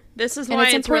 Ever. This is why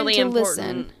it's really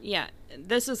important. Listen. Yeah.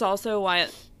 This is also why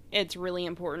it's really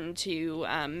important to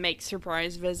make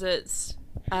surprise visits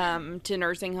to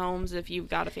nursing homes if you've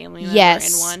got a family member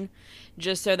in one.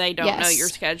 Just so they don't know your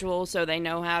schedule, so they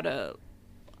know how to...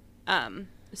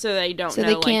 so they don't know,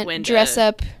 they like, can't when dress to...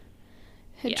 up,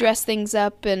 dress things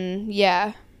up, and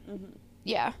yeah.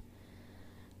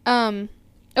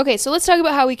 Okay, so let's talk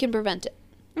about how we can prevent it.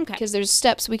 Okay. Because there's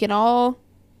steps we can all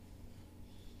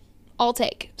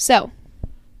take. So,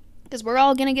 because we're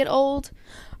all going to get old.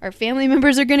 Our family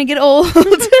members are going to get old.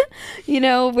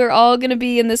 We're all going to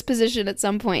be in this position at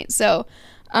some point. So,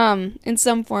 in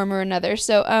some form or another.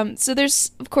 So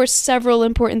there's, of course, several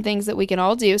important things that we can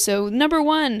all do. So number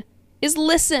one is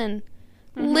listen.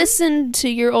 Mm-hmm. Listen to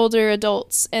your older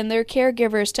adults and their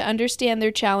caregivers to understand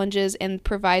their challenges and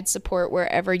provide support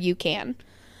wherever you can.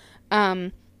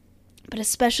 But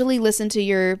especially listen to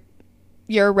your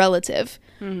relative.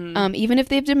 Mm-hmm. Even if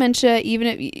they have dementia, even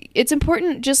if it's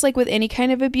important, just like with any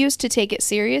kind of abuse, to take it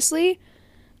seriously.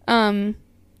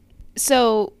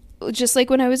 So just like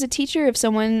when I was a teacher, if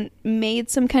someone made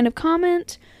some kind of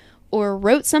comment or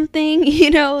wrote something,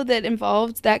 that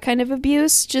involved that kind of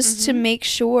abuse, just to make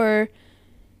sure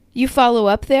you follow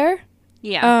up there.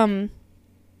 Yeah.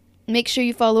 Make sure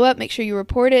you follow up, make sure you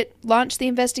report it, launch the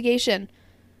investigation.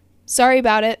 Sorry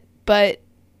about it, but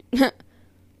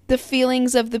the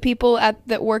feelings of the people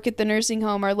that work at the nursing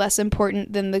home are less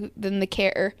important than the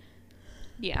care.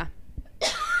 Yeah.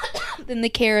 Than the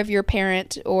care of your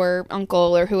parent or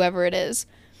uncle or whoever it is.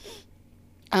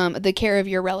 The care of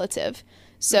your relative.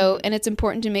 So, and it's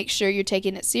important to make sure you're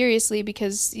taking it seriously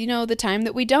because, the time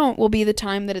that we don't will be the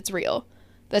time that it's real.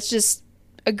 That's just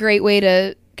a great way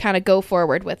to kind of go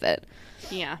forward with it.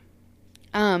 Yeah.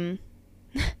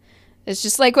 It's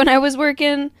just like when I was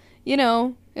working,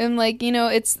 and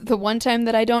it's the one time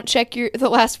that I don't check the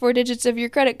last 4 digits of your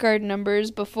credit card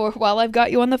numbers while I've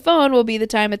got you on the phone will be the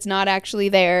time it's not actually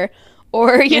there.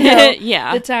 Or,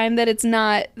 yeah. the time that it's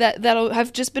not, that'll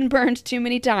have just been burned too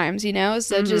many times,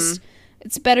 So just,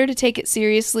 it's better to take it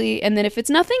seriously. And then if it's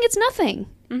nothing, it's nothing.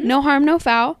 Mm-hmm. No harm, no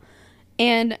foul.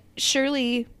 And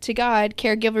surely, to God,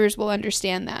 caregivers will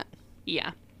understand that.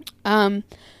 Yeah.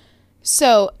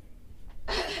 So,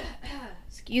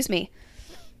 excuse me.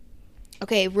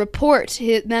 Okay, report.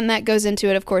 Then that goes into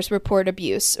it, of course, report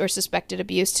abuse or suspected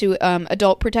abuse to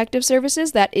Adult Protective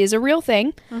Services. That is a real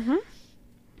thing. Mm-hmm.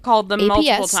 Called them APS.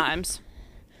 Multiple times.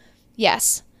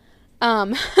 Yes.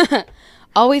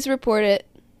 Always report it,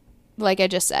 like I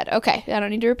just said. Okay, I don't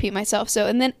need to repeat myself. So,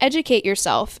 and then educate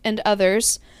yourself and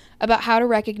others about how to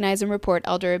recognize and report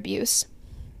elder abuse.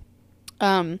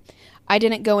 I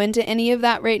didn't go into any of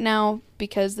that right now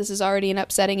because this is already an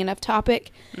upsetting enough topic.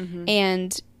 Mm-hmm.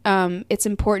 And it's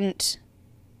important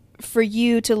for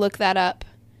you to look that up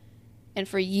and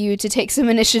for you to take some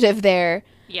initiative there.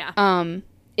 Yeah.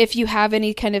 If you have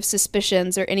any kind of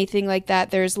suspicions or anything like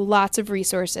that, there's lots of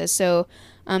resources. So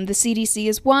the CDC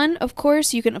is one, of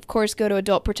course. You can, of course, go to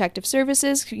Adult Protective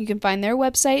Services. You can find their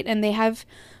website, and they have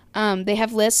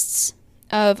lists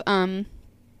of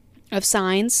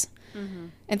signs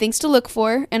and things to look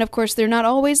for. And, of course, they're not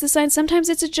always the signs. Sometimes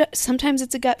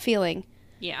it's a gut feeling.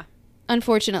 Yeah.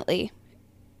 Unfortunately.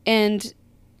 And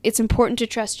it's important to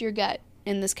trust your gut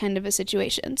in this kind of a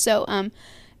situation. So,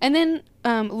 and then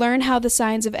learn how the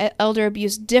signs of elder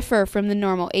abuse differ from the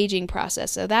normal aging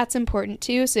process. So that's important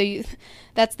too. So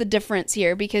that's the difference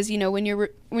here, because when you're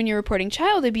reporting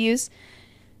child abuse,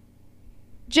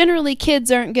 generally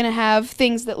kids aren't going to have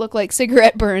things that look like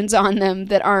cigarette burns on them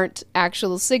that aren't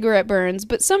actual cigarette burns.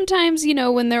 But sometimes,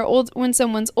 when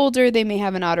someone's older, they may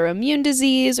have an autoimmune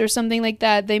disease or something like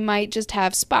that. They might just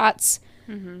have spots.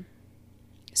 Mm-hmm.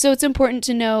 So it's important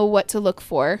to know what to look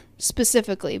for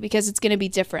specifically because it's going to be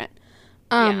different.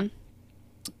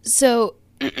 So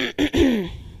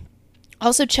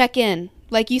also check in,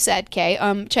 like you said,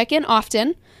 Kay. Check in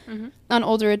often on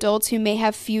older adults who may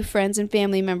have few friends and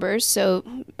family members. So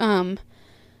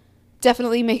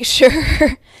definitely make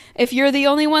sure if you're the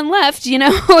only one left,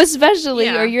 especially,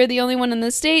 or you're the only one in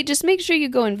the state, just make sure you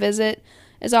go and visit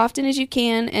as often as you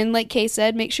can. And like Kay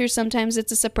said, make sure sometimes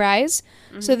it's a surprise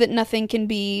so that nothing can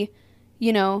be,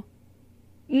 so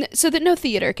that no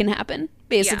theater can happen,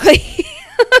 basically.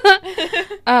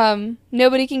 Yeah.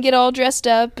 Nobody can get all dressed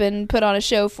up and put on a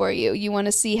show for you. You want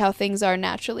to see how things are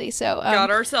naturally. So got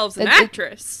ourselves an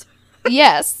actress.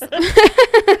 Yes.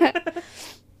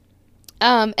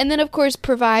 And then, of course,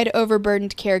 provide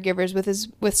overburdened caregivers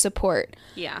with support.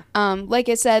 Yeah. Like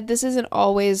I said, this isn't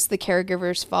always the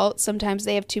caregiver's fault. Sometimes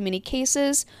they have too many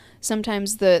cases.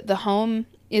 Sometimes the home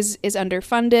is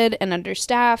underfunded and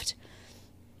understaffed.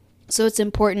 So it's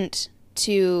important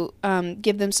to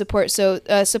give them support. So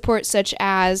support such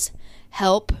as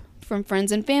help from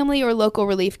friends and family or local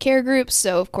relief care groups.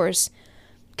 So, of course,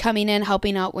 coming in,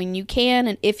 helping out when you can,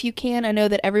 and if you can. I know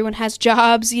that everyone has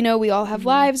jobs, we all have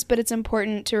lives, but it's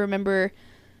important to remember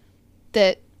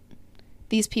that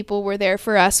these people were there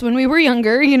for us when we were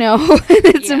younger,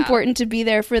 It's important to be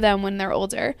there for them when they're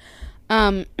older.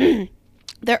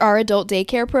 There are adult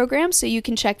daycare programs, so you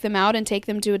can check them out and take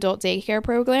them to adult daycare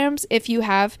programs if you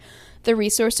have the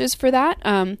resources for that.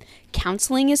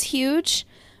 Counseling is huge.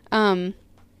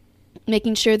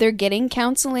 Making sure they're getting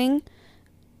counseling,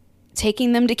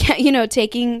 taking them to,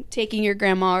 taking your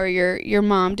grandma or your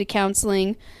mom to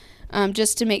counseling,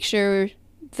 just to make sure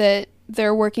that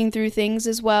they're working through things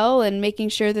as well, and making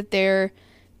sure that they're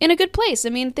in a good place. I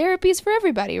mean, therapy is for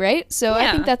everybody, right? So yeah.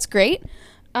 I think that's great.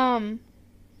 And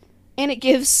it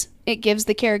gives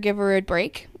the caregiver a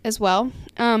break as well.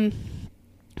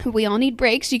 We all need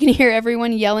breaks. You can hear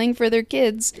everyone yelling for their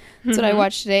kids. That's what I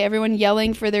watched today. Everyone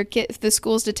yelling for the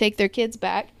schools to take their kids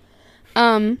back.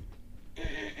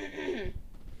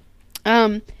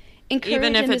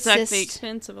 Even if it's at the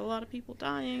expense of a lot of people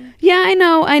dying. Yeah, I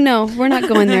know. We're not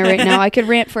going there right now. I could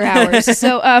rant for hours.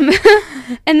 So,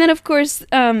 and then of course,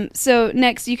 so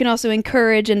next you can also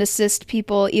encourage and assist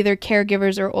people, either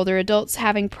caregivers or older adults,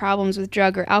 having problems with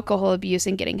drug or alcohol abuse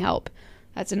and getting help.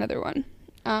 That's another one.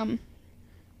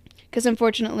 Because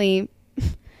unfortunately,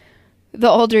 the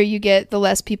older you get, the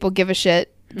less people give a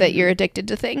shit that you're addicted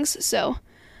to things. So,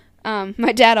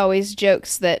 my dad always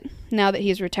jokes that now that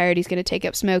he's retired, he's going to take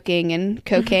up smoking and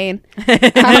cocaine. Because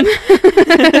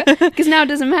now it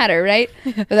doesn't matter, right?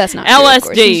 But that's not LSD. True, of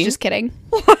course. He's just kidding.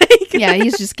 Yeah,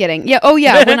 he's just kidding. Yeah. Oh,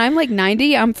 yeah. When I'm like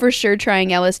 90, I'm for sure trying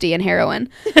LSD and heroin.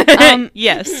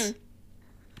 Yes.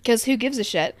 Because who gives a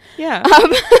shit? Yeah.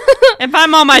 If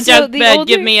I'm on my deathbed,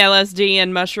 give me LSD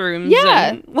and mushrooms.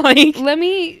 Yeah. And, like, let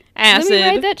me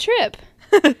ride that trip.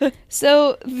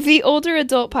 So the older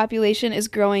adult population is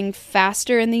growing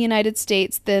faster in the United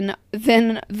States than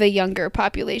the younger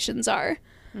populations are.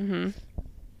 Mm-hmm.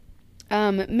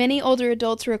 Many older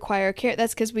adults require care.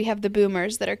 That's because we have the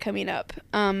boomers that are coming up.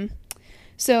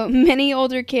 So many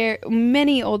older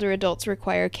adults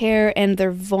require care, and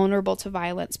they're vulnerable to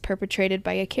violence perpetrated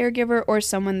by a caregiver or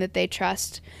someone that they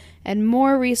trust. And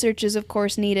more research is, of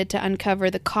course, needed to uncover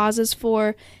the causes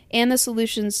for and the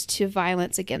solutions to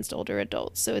violence against older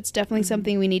adults. So it's definitely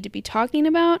something we need to be talking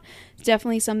about. It's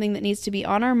definitely something that needs to be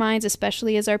on our minds,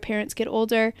 especially as our parents get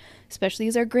older, especially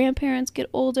as our grandparents get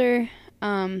older.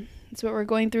 That's what we're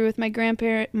going through with my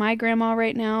grandma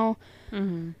right now.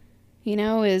 Mm-hmm.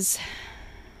 Is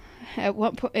at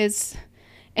what point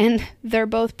and they're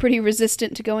both pretty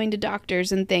resistant to going to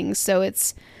doctors and things. So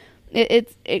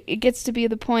it gets to be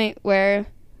the point where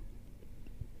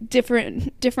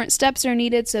different steps are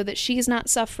needed so that she's not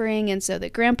suffering and so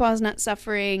that grandpa's not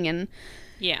suffering. And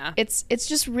yeah, it's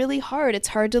just really hard. It's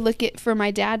hard for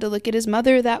my dad to look at his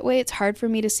mother that way. It's hard for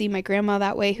me to see my grandma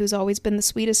that way, who's always been the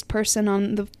sweetest person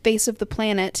on the face of the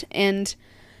planet. And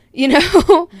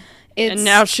and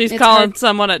now she's calling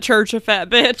someone at church a fat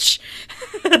bitch.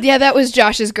 Yeah, that was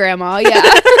Josh's grandma. Yeah.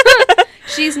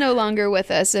 She's no longer with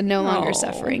us and no longer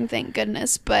suffering, thank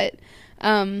goodness. But,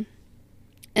 and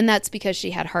that's because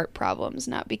she had heart problems,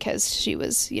 not because she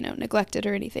was, neglected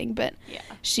or anything. But yeah,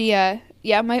 she,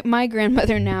 my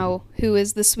grandmother now, who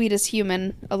is the sweetest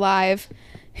human alive,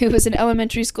 who was an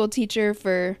elementary school teacher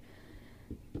for,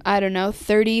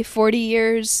 30, 40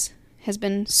 years, has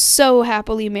been so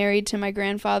happily married to my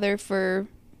grandfather for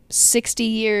 60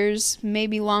 years,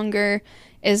 maybe longer,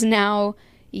 is now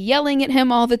yelling at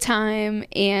him all the time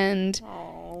and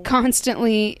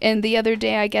constantly. And the other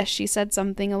day, I guess she said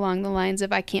something along the lines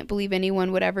of, "I can't believe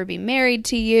anyone would ever be married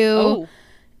to you." Oh.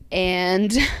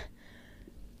 And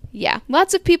yeah,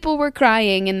 lots of people were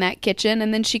crying in that kitchen.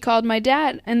 And then she called my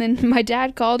dad, and then my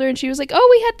dad called her, and she was like, "Oh,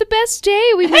 we had the best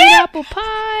day. We made apple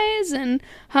pies and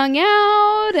hung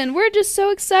out, and we're just so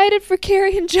excited for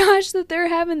Carrie and Josh that they're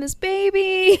having this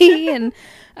baby." And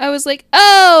I was like,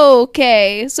 "Oh,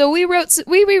 okay. So we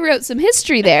rewrote some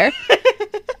history there."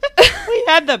 We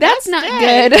had the That's best not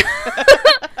day. good.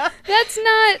 That's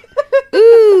not.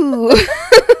 Ooh.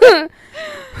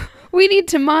 We need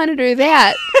to monitor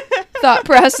that thought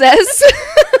process.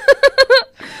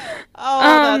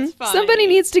 That's funny. Somebody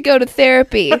needs to go to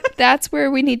therapy. That's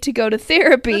where we need to go to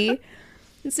therapy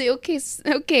and say,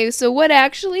 okay, so what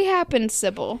actually happened,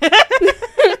 Sybil,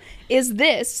 is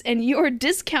this, and you're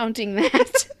discounting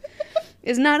that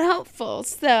is not helpful.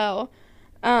 So,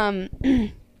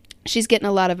 she's getting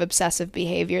a lot of obsessive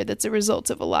behavior that's a result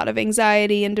of a lot of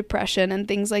anxiety and depression and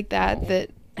things like that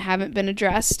haven't been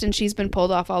addressed, and she's been pulled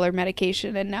off all her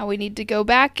medication, and now we need to go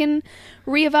back and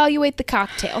reevaluate the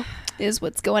cocktail is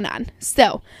what's going on.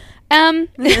 So,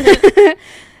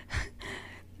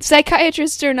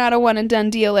 psychiatrists are not a one and done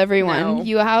deal, everyone. No.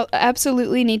 You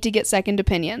absolutely need to get second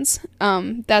opinions.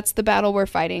 That's the battle we're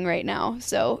fighting right now.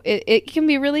 So it can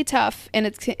be really tough, and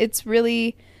it's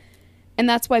really, and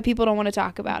that's why people don't want to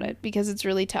talk about it, because it's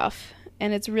really tough.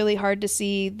 and it's really hard to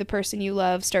see the person you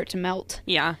love start to melt.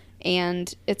 Yeah.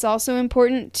 And it's also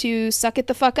important to suck it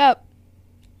the fuck up.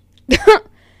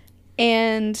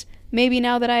 And maybe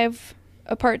now that I have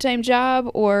a part-time job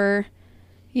or,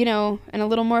 you know, and a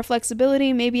little more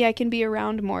flexibility, maybe I can be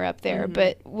around more up there.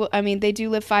 But, well, I mean, they do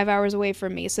live 5 hours away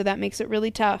from me, so that makes it really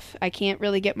tough. I can't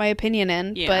really get my opinion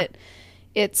in, but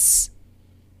it's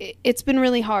been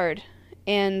really hard.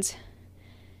 And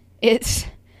it's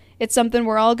something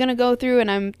we're all going to go through, and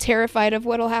I'm terrified of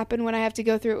what'll happen when I have to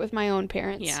go through it with my own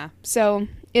parents. Yeah. So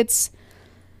it's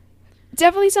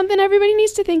definitely something everybody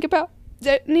needs to think about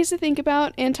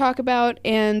and talk about,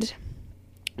 and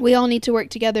we all need to work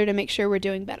together to make sure we're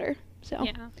doing better. So,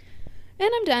 yeah.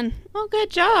 And I'm done. Well, good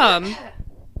job.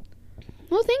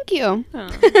 Well, thank you. Oh.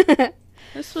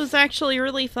 This was actually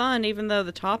really fun, even though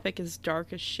the topic is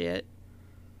dark as shit.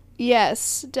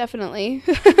 Yes, definitely.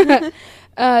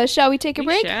 Shall we take a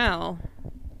break? We shall.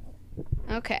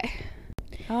 Okay.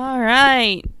 All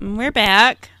right. We're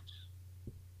back.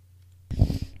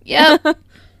 Yep.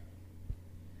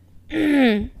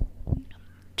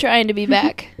 Trying to be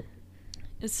back.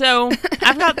 So,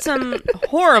 I've got some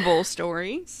horrible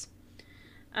stories.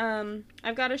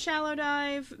 I've got a shallow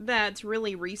dive that's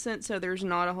really recent, so there's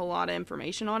not a whole lot of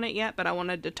information on it yet, but I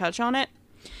wanted to touch on it.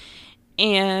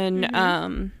 And,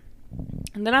 and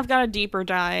then I've got a deeper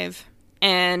dive,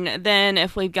 and then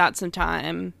if we've got some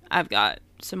time, I've got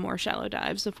some more shallow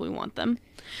dives if we want them.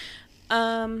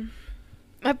 I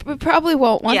probably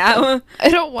won't want them. I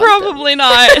don't want probably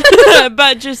not,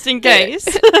 but just in case.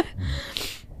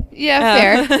 Yeah,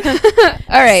 fair.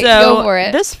 All right, so go for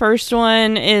it. This first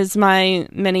one is my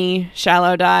mini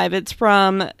shallow dive. It's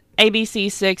from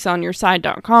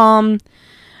abc6onyourside.com.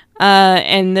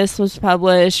 And this was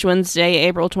published Wednesday,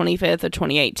 April 25th of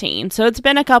 2018. So it's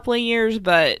been a couple of years,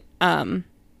 but I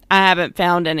haven't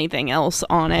found anything else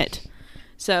on it.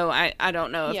 So I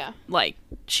don't know if, like,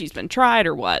 she's been tried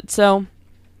or what. So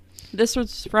this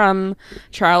was from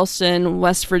Charleston,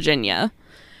 West Virginia.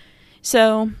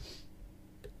 So,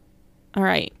 all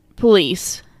right.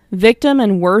 Police. Victim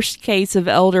in worst case of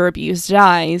elder abuse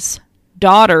dies.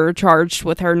 Daughter charged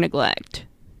with her neglect.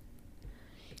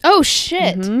 Oh,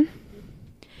 shit. Mm-hmm.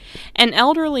 An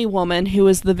elderly woman who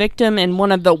was the victim in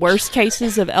one of the worst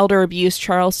cases of elder abuse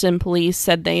Charleston police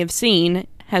said they have seen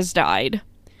has died.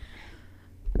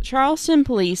 Charleston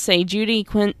police say Judy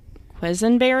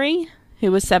Quisenberry,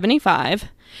 who was 75,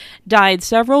 died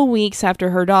several weeks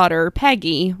after her daughter,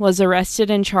 Peggy, was arrested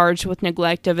and charged with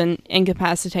neglect of an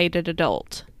incapacitated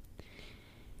adult.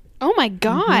 Oh my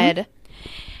God.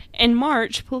 Mm-hmm. In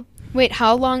March... Wait,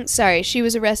 how long? Sorry, she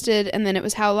was arrested, and then it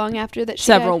was how long after that she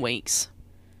Several died? weeks.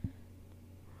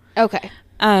 Okay.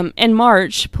 In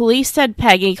March, police said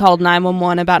Peggy called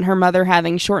 911 about her mother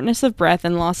having shortness of breath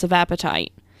and loss of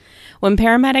appetite. When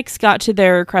paramedics got to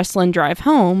their Crestland Drive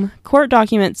home, court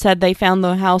documents said they found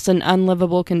the house in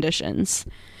unlivable conditions.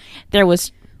 There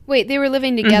was... Wait, they were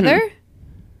living together? Mm-hmm.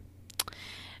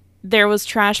 There was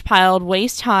trash piled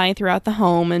waist high throughout the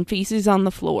home and feces on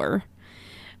the floor.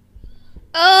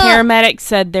 Paramedics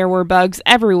said there were bugs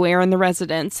everywhere in the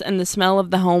residence, and the smell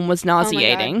of the home was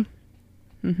nauseating.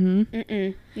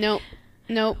 Nope.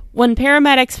 When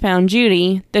paramedics found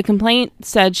Judy, the complaint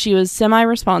said she was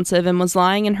semi-responsive and was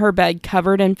lying in her bed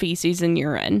covered in feces and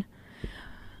urine.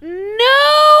 No!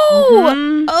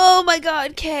 Mm-hmm. Oh my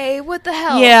God, Kay, what the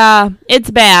hell? Yeah, it's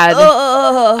bad.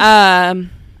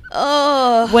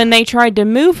 When they tried to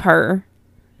move her...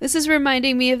 This is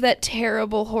reminding me of that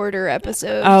terrible hoarder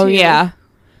episode. Oh, too, yeah.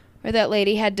 Where that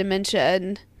lady had dementia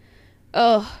and...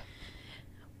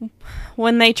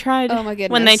 When they tried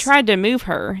to move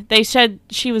her, they said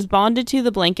she was bonded to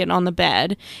the blanket on the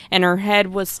bed and her head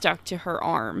was stuck to her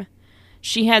arm.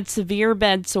 She had severe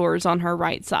bed sores on her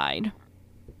right side.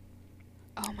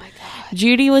 Oh my God.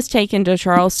 Judy was taken to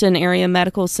Charleston Area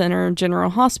Medical Center General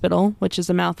Hospital, which is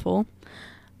a mouthful,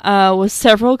 with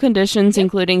several conditions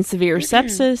including severe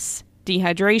sepsis,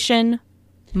 dehydration,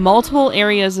 multiple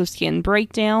areas of skin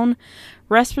breakdown,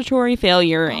 respiratory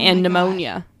failure, and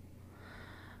pneumonia.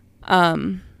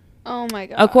 Oh my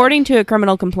God. According to a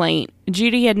criminal complaint,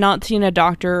 Judy had not seen a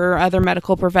doctor or other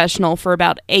medical professional for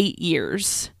about 8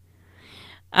 years.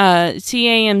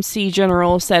 CAMC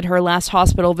General said her last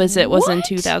hospital visit was in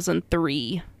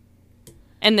 2003.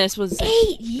 And this was...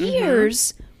 8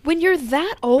 years? When you're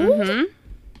that old? Mm-hmm.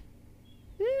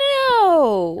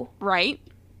 No. Right?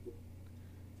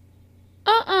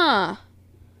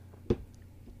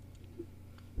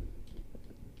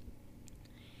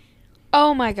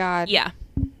 Oh my God. Yeah.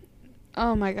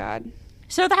 Oh my God.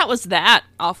 So that was that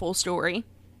awful story.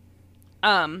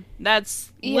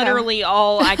 That's literally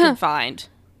all I could find.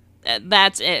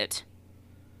 That's it.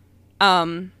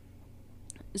 So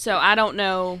I don't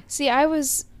know. See, I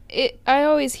always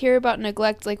hear about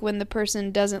neglect like when the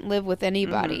person doesn't live with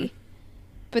anybody.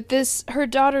 Mm-hmm. But her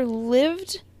daughter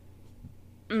lived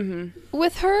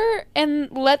with her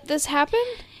and let this happen?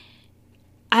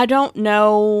 I don't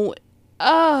know.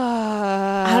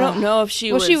 I don't know if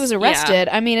she was... Well, she was arrested.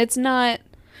 Yeah. I mean, it's not...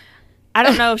 I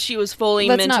don't know if she was fully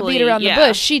Let's mentally... Let's not beat around the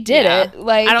bush. She did it.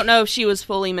 Like, I don't know if she was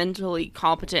fully mentally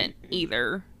competent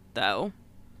either, though.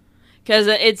 Because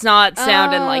it's not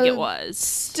sounding like it was.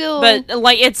 Still... But,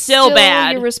 like, it's still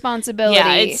bad. Your responsibility.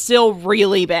 Yeah, it's still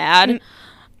really bad.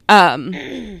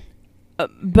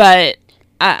 But,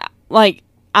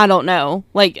 I don't know.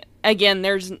 Like, again,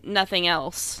 there's nothing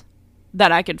else that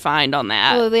I could find on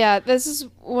that. Well, yeah, this is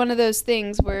one of those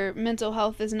things where mental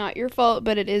health is not your fault,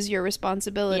 but it is your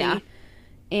responsibility. Yeah.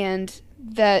 And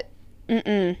that,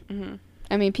 mm-hmm.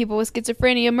 I mean, people with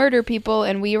schizophrenia murder people,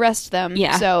 and we arrest them.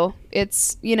 Yeah. So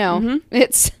it's,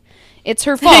 it's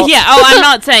her fault. Yeah. Oh, I'm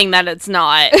not saying that it's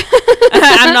not.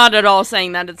 I'm not at all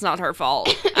saying that it's not her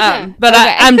fault. But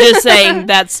okay. I'm just saying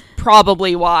that's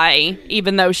probably why,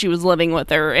 even though she was living with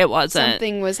her, it wasn't.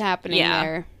 Something was happening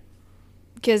there.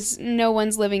 Because no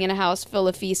one's living in a house full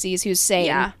of feces who's sane.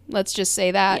 Yeah. Let's just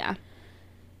say that. Yeah.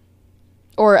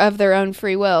 Or of their own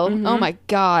free will. Mm-hmm. Oh, my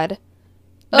God.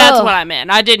 That's what I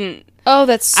meant. I didn't... Oh,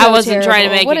 that's so terrible. I wasn't trying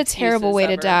to make What a terrible way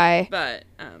to die. But,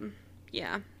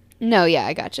 yeah. No, yeah,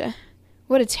 I gotcha.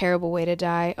 What a terrible way to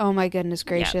die. Oh, my goodness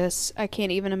gracious. Yep. I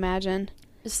can't even imagine.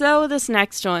 So, this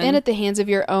next one... And at the hands of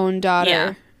your own daughter.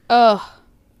 Yeah. Ugh.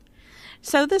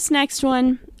 So, this next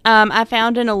one... I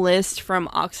found in a list from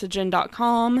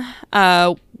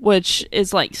Oxygen.com, which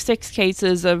is like 6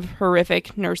 cases of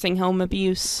horrific nursing home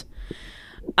abuse.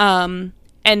 And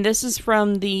this is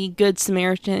from the Good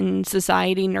Samaritan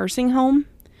Society nursing home.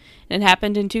 It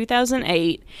happened in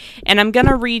 2008. And I'm going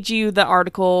to read you the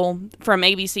article from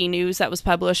ABC News that was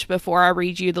published before I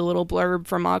read you the little blurb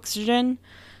from Oxygen.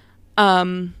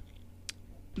 But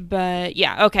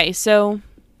yeah, okay, so...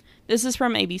 This is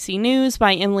from ABC News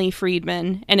by Emily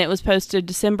Friedman, and it was posted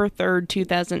December 3rd,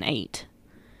 2008.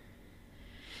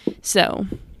 So,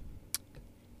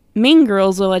 mean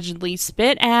girls allegedly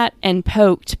spit at and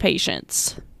poked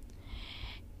patients.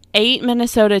 8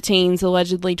 Minnesota teens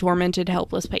allegedly tormented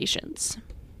helpless patients.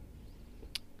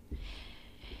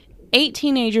 8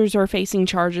 teenagers are facing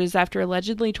charges after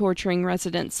allegedly torturing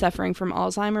residents suffering from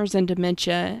Alzheimer's and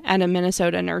dementia at a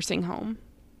Minnesota nursing home.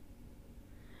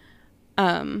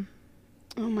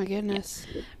 Oh my goodness.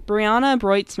 Brianna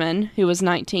Breutzman, who was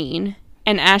 19,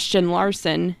 and Ashton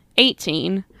Larson,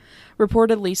 18,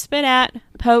 reportedly spit at,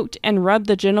 poked, and rubbed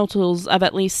the genitals of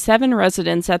at least 7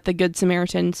 residents at the Good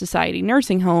Samaritan Society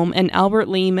nursing home in Albert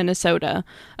Lea, Minnesota,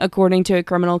 according to a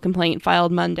criminal complaint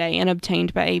filed Monday and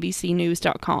obtained by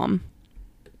abcnews.com.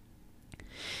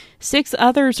 6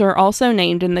 others are also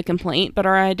named in the complaint, but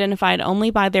are identified only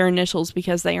by their initials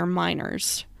because they are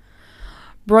minors.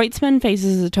 Breutzman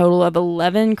faces a total of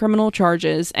 11 criminal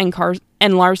charges, and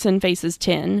Larson faces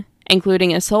 10,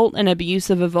 including assault and abuse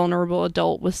of a vulnerable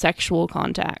adult with sexual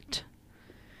contact.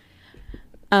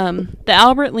 The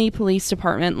Albert Lea Police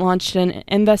Department launched an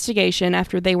investigation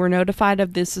after they were notified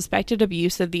of the suspected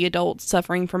abuse of the adults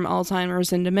suffering from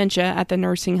Alzheimer's and dementia at the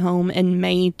nursing home in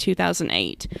May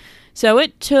 2008. So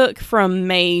it took from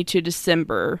May to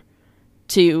December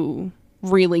to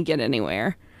really get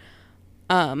anywhere.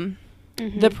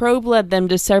 The probe led them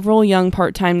to several young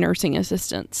part-time nursing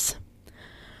assistants.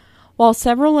 While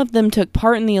several of them took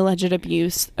part in the alleged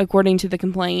abuse, according to the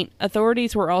complaint,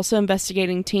 authorities were also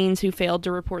investigating teens who failed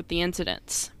to report the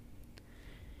incidents.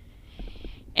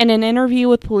 In an interview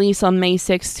with police on May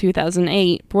 6,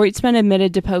 2008, Breutzman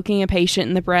admitted to poking a patient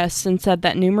in the breast and said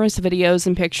that numerous videos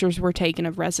and pictures were taken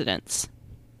of residents.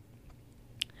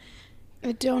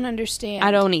 I don't understand. I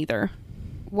don't either.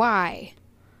 Why?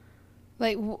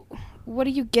 Like, what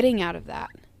are you getting out of that?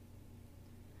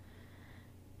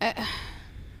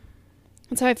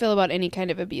 That's how I feel about any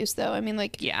kind of abuse, though. I mean,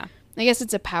 like, yeah. I guess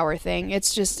it's a power thing.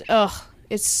 It's just,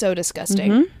 it's so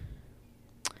disgusting.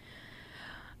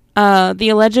 The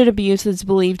alleged abuse is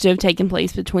believed to have taken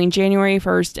place between January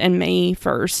 1st and May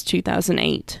 1st,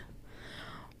 2008.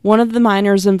 One of the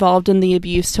minors involved in the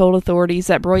abuse told authorities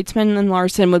that Breutzman and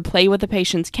Larson would play with the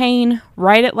patient's cane,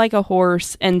 ride it like a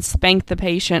horse, and spank the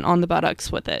patient on the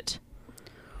buttocks with it.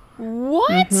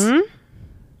 What?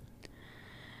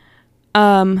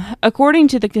 According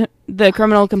to the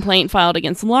criminal complaint filed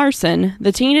against Larson,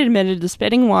 the teen admitted to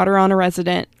spitting water on a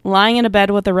resident, lying in a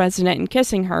bed with a resident and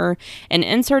kissing her, and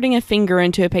inserting a finger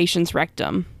into a patient's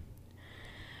rectum.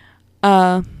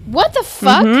 What the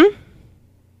fuck?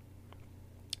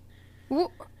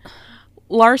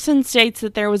 Larson states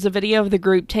that there was a video of the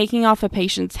group taking off a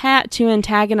patient's hat to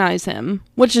antagonize him,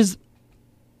 which is...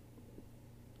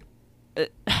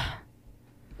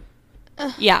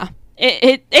 yeah.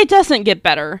 It doesn't get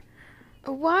better.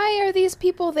 Why are these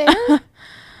people there?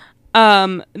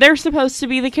 They're supposed to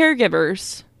be the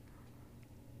caregivers.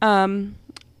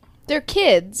 They're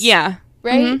kids. Yeah.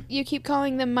 Right? Mm-hmm. You keep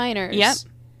calling them minors. Yep.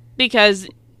 Because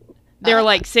they're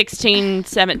like 16,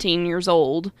 17 years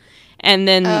old. And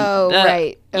then...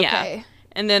 right. Okay. Yeah.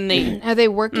 And then they... Are they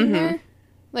working there?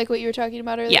 Like what you were talking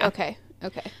about earlier? Yeah. Okay.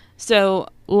 So...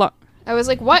 I was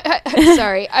like, what?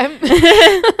 Sorry.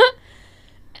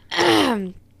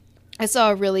 I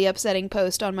saw a really upsetting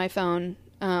post on my phone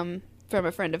from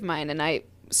a friend of mine, and I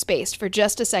spaced for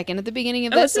just a second at the beginning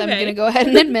of this. Okay. I'm going to go ahead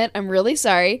and admit I'm really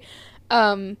sorry.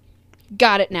 Got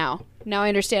it now. Now I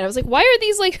understand. I was like, why are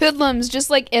these like hoodlums just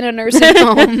like in a nursing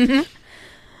home?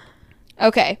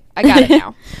 Okay, I got it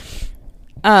now.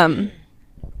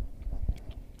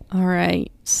 All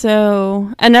right.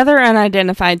 So, another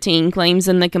unidentified teen claims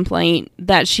in the complaint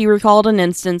that she recalled an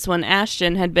instance when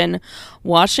Ashton had been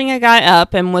washing a guy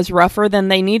up and was rougher than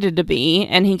they needed to be,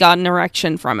 and he got an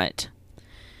erection from it.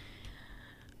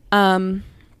 Oh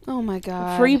my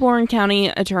God. Freeborn County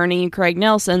Attorney Craig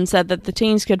Nelson said that the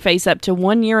teens could face up to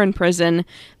 1 year in prison,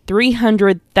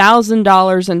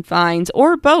 $300,000 in fines,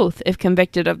 or both if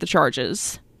convicted of the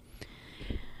charges.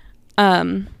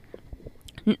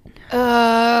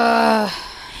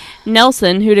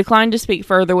 Nelson, who declined to speak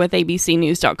further with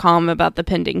abcnews.com about the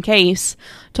pending case,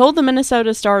 told the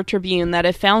Minnesota Star-Tribune that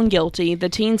if found guilty, the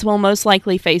teens will most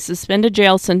likely face suspended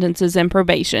jail sentences and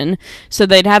probation, so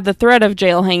they'd have the threat of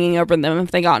jail hanging over them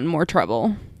if they got in more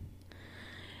trouble.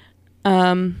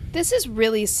 This is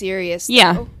really serious, though.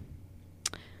 Yeah.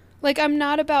 Like, I'm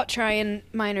not about trying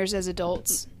minors as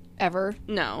adults, ever.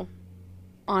 No.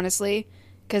 Honestly,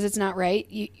 because it's not right.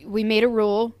 We made a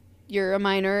rule. You're a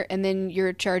minor, and then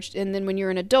you're charged, and then when you're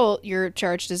an adult, you're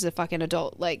charged as a fucking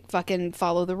adult. Like, fucking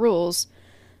follow the rules.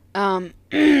 But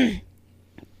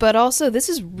also, this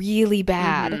is really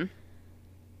bad. Mm-hmm.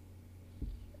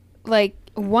 Like,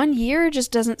 1 year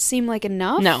just doesn't seem like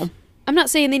enough. No. I'm not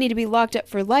saying they need to be locked up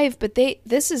for life, but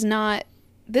this is not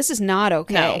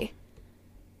okay. No.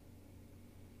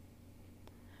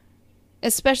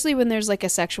 Especially when there's, like, a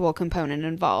sexual component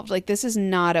involved. Like, this is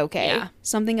not okay. Yeah.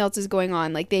 Something else is going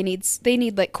on. Like, they need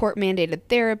like, court-mandated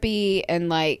therapy and,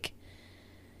 like,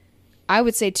 I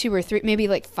would say 2 or 3, maybe,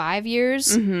 like, 5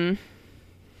 years. Mm-hmm.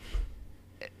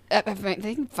 I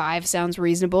think 5 sounds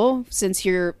reasonable since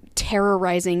you're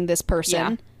terrorizing this person.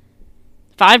 Yeah.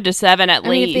 5 to 7 at least.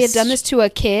 I mean, if they had done this to a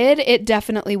kid, it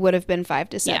definitely would have been 5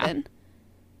 to 7.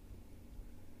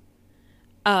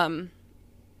 Yeah.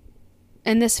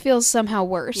 And this feels somehow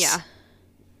worse. Yeah.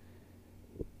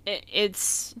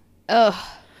 It's... Ugh.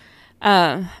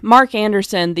 Mark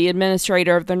Anderson, the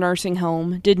administrator of the nursing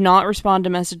home, did not respond to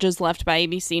messages left by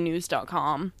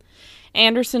abcnews.com.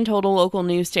 Anderson told a local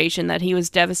news station that he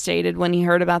was devastated when he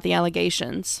heard about the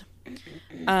allegations.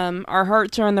 Our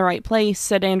hearts are in the right place,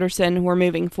 said Anderson. We're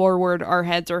moving forward. Our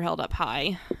heads are held up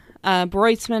high.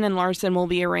 Breutzman and Larson will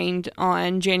be arraigned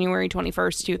on January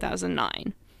 21st,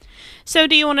 2009. So,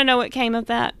 do you want to know what came of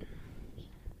that?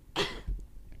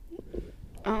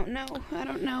 Oh, no. I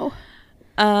don't know.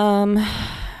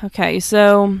 Okay,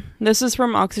 so this is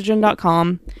from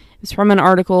Oxygen.com. It's from an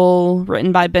article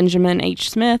written by Benjamin H.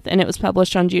 Smith, and it was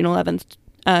published on June 11th,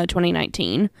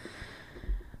 2019.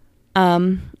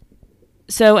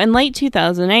 So, in late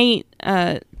 2008,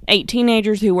 8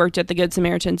 teenagers who worked at the Good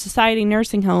Samaritan Society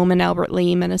nursing home in Albert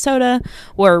Lea, Minnesota,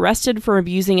 were arrested for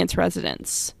abusing its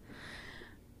residents.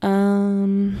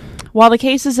 While the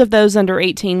cases of those under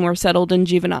 18 were settled in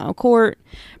juvenile court,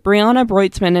 Brianna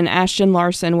Breutzman and Ashton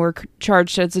Larson were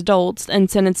charged as adults and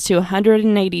sentenced to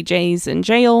 180 days in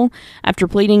jail after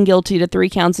pleading guilty to 3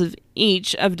 counts of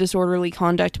each of disorderly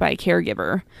conduct by a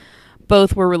caregiver.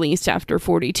 Both were released after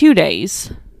 42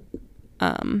 days.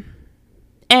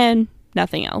 And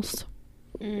nothing else.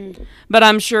 But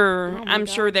I'm sure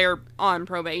sure they're on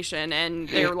probation and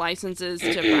their licenses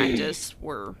to practice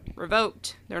were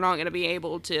revoked. They're not going to be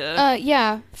able to...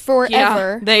 yeah, forever.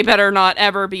 Yeah, they better not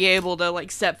ever be able to,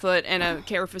 like, step foot in a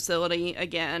care facility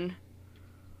again.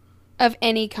 Of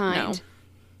any kind.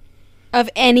 No.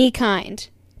 Of any kind.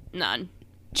 None.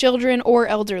 Children or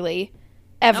elderly.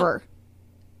 Ever.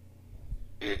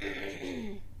 Nope.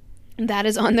 That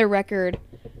is on their record.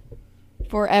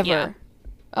 Forever. Yeah.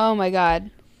 Oh my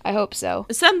God. I hope so.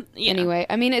 Yeah. Anyway,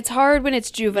 I mean, it's hard when it's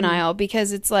juvenile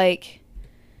because it's like,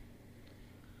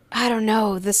 I don't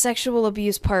know. The sexual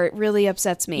abuse part really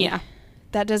upsets me. Yeah.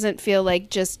 That doesn't feel like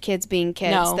just kids being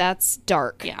kids. No. That's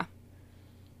dark. Yeah.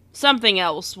 Something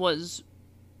else was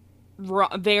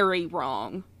very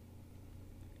wrong.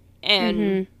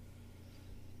 And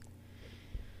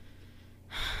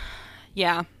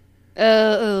yeah.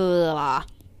 Yuck.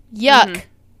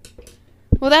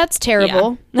 Well, that's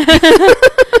terrible. Yeah.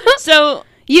 So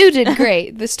you did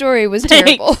great. The story was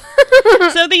terrible.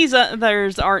 So these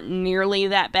others aren't nearly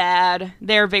that bad.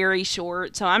 They're very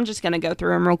short, so I'm just going to go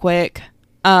through them real quick.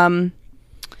 Okay.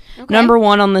 Number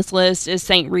 1 on this list is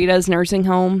St. Rita's nursing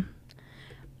home.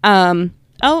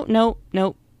 Oh,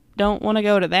 nope. Don't want to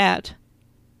go to that.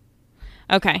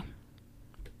 Okay.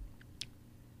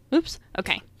 Oops.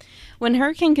 Okay. When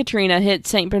Hurricane Katrina hit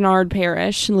St. Bernard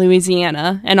Parish,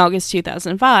 Louisiana, in August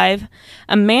 2005,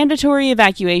 a mandatory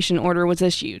evacuation order was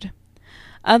issued.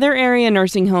 Other area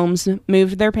nursing homes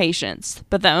moved their patients,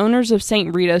 but the owners of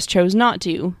St. Rita's chose not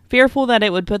to, fearful that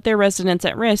it would put their residents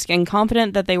at risk and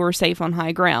confident that they were safe on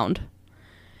high ground.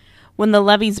 When the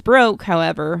levees broke,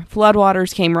 however,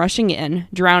 floodwaters came rushing in,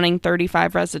 drowning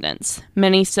 35 residents,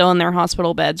 many still in their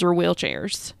hospital beds or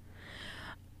wheelchairs.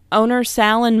 Owners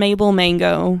Sal and Mabel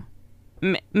Mangano,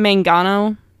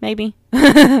 maybe?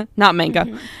 Not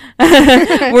Mango.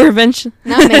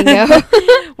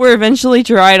 were eventually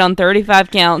tried on 35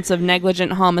 counts of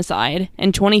negligent homicide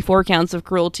and 24 counts of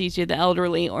cruelty to the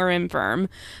elderly or infirm,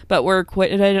 but were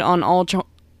acquitted on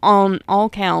all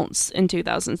counts in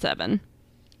 2007.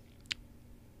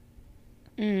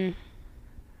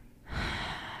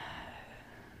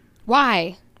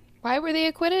 Why? Why were they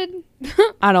acquitted?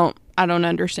 I don't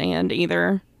understand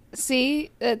either.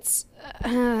 See, it's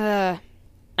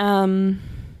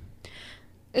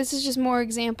this is just more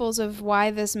examples of why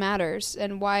this matters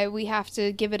and why we have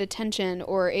to give it attention,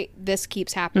 or this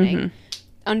keeps happening.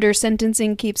 Under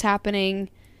sentencing keeps happening.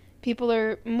 People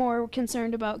are more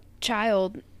concerned about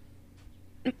child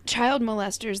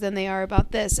molesters than they are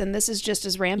about this, and this is just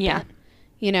as rampant. Yeah.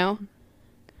 You know?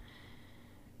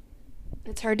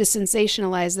 It's hard to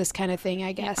sensationalize this kind of thing,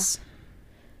 I guess. Yeah.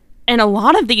 And a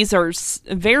lot of these are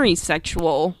very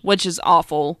sexual, which is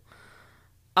awful.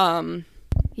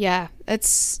 Yeah,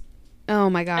 it's... Oh,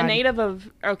 my God. A native of...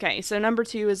 Okay, so number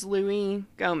 2 is Louis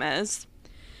Gomez.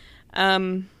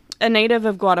 A native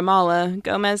of Guatemala,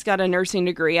 Gomez got a nursing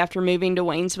degree after moving to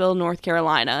Waynesville, North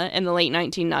Carolina in the late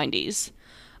 1990s.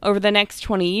 Over the next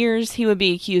 20 years, he would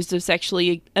be accused of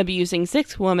sexually abusing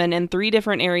 6 women in 3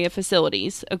 different area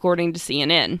facilities, according to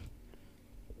CNN.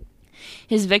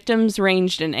 His victims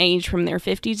ranged in age from their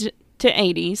 50s to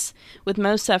 80s, with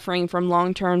most suffering from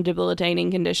long-term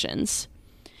debilitating conditions.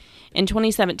 In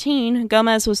 2017,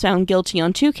 Gomez was found guilty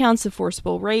on 2 counts of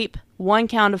forcible rape, 1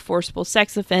 count of forcible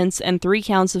sex offense, and 3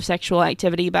 counts of sexual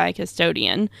activity by a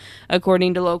custodian,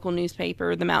 according to local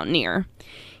newspaper The Mountaineer.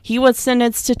 He was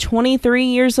sentenced to 23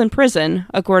 years in prison,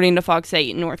 according to Fox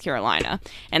 8 in North Carolina,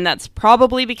 and that's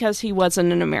probably because he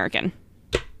wasn't an American.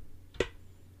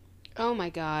 Oh my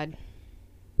God.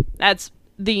 That's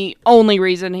the only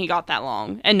reason he got that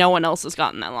long, and no one else has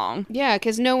gotten that long. Yeah,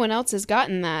 because no one else has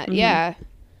gotten that. Yeah.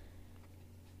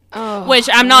 Oh, which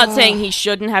I'm not saying he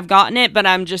shouldn't have gotten it, but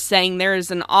I'm just saying there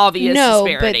is an obvious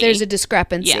disparity. No, but there's a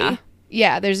discrepancy.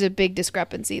 Yeah, there's a big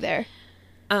discrepancy there.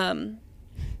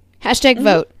 Hashtag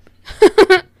vote.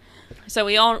 So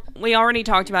we already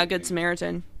talked about Good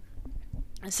Samaritan.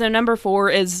 So number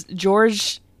 4 is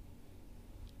George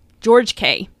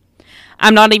K.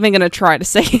 I'm not even going to try to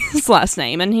say his last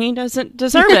name, and he doesn't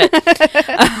deserve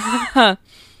it.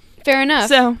 Fair enough.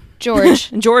 So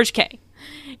George K.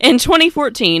 In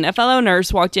 2014, a fellow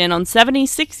nurse walked in on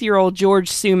 76-year-old George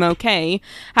Sumo K.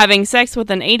 having sex with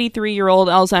an 83-year-old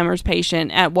Alzheimer's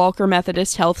patient at Walker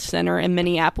Methodist Health Center in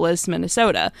Minneapolis,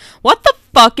 Minnesota. What the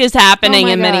fuck is happening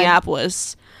in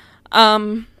Minneapolis?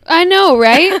 I know,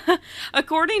 right?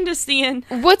 According to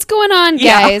CNN... What's going on,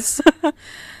 guys?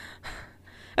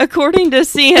 According to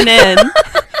CNN,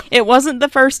 it wasn't the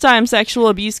first time sexual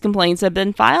abuse complaints had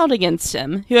been filed against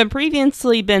him, who had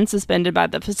previously been suspended by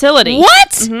the facility. What?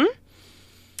 Mm-hmm.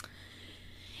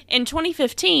 In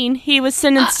 2015, he was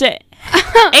sentenced to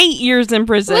 8 years in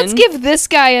prison. Let's give this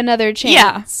guy another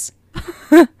chance.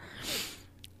 Yeah.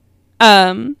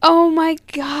 Oh my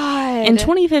God. In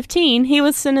 2015, he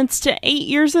was sentenced to 8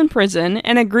 years in prison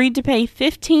and agreed to pay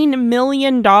 $15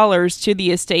 million to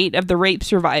the estate of the rape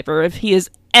survivor if he is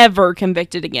ever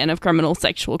convicted again of criminal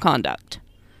sexual conduct.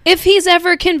 If he's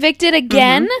ever convicted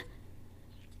again?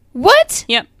 Mm-hmm. What?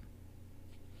 Yep.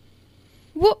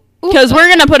 Because we're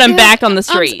going to put him back on the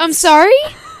streets. I'm sorry?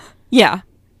 Yeah.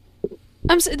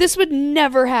 This would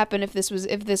never happen if this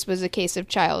was a case of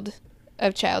child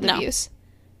abuse.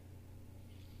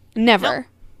 Never.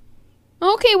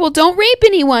 Okay, well, don't rape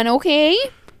anyone, okay?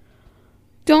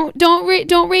 Don't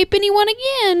rape anyone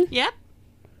again. Yep.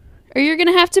 Or you're going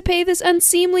to have to pay this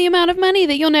unseemly amount of money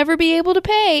that you'll never be able to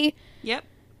pay. Yep.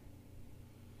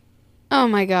 Oh,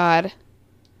 my God.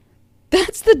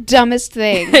 That's the dumbest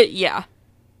thing. Yeah.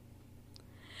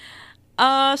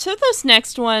 So this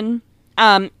next one,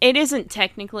 it isn't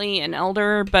technically an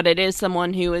elder, but it is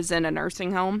someone who is in a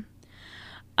nursing home.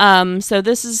 So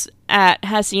this is at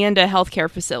Hacienda Healthcare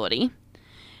Facility,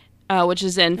 which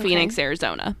is in Phoenix,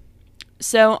 Arizona.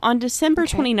 So on December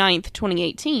 29th,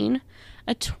 2018,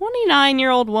 a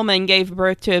 29-year-old woman gave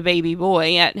birth to a baby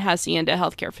boy at Hacienda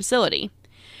Healthcare Facility.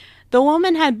 The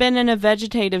woman had been in a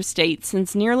vegetative state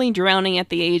since nearly drowning at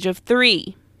the age of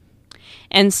 3.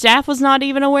 And staff was not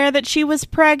even aware that she was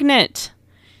pregnant.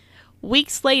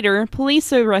 Weeks later,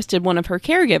 police arrested one of her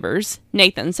caregivers,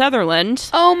 Nathan Sutherland.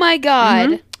 Oh my God.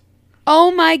 Mm-hmm.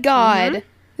 Oh my God. Mm-hmm.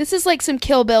 This is like some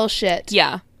Kill Bill shit.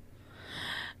 Yeah.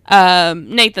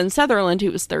 Nathan Sutherland,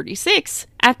 who was 36,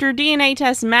 after DNA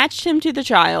tests matched him to the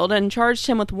child and charged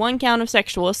him with 1 count of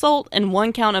sexual assault and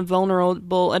 1 count of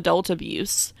vulnerable adult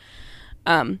abuse.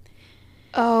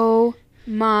 Oh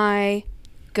my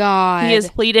God. He has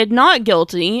pleaded not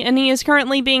guilty, and he is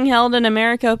currently being held in a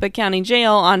Maricopa County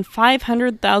jail on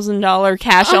 $500,000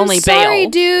 cash-only bail. I'm sorry,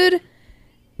 dude.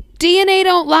 DNA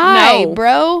don't lie,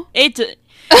 bro. It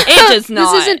does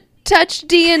not. This isn't touch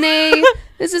DNA.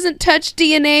 This isn't touch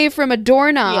DNA from a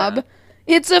doorknob. Yeah.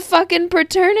 It's a fucking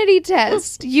paternity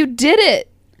test. You did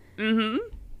it. Mm-hmm.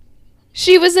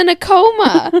 She was in a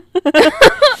coma.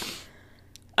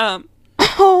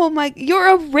 Oh my... You're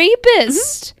a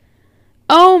rapist. Mm-hmm.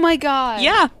 Oh my God.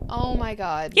 Yeah. Oh my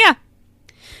God. Yeah.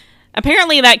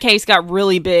 Apparently that case got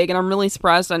really big, and I'm really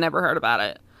surprised I never heard about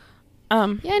it.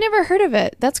 Yeah, I never heard of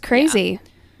it. That's crazy. Yeah.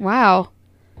 Wow.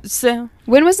 So...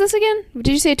 When was this again? Did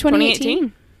you say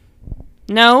 2018?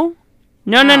 No.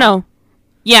 No.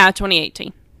 Yeah,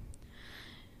 2018.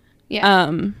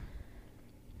 Yeah.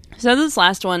 So this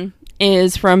last one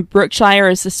is from Brookshire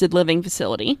Assisted Living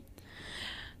Facility.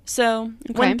 So,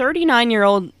 when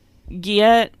 39-year-old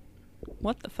Giet...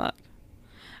 What the fuck?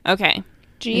 Okay.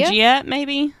 Gia,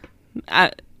 maybe?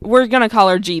 We're gonna call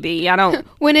her GB. I don't...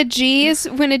 when a G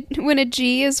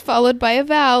is followed by a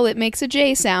vowel, it makes a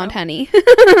J sound, honey.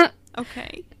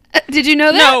 Okay. Did you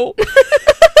know that? No.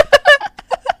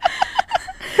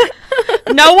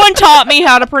 No one taught me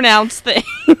how to pronounce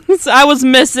things. I was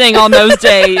missing on those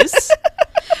days.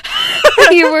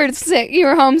 You were sick. You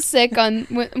were homesick on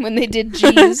when they did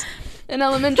G's in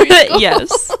elementary school.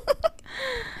 Yes.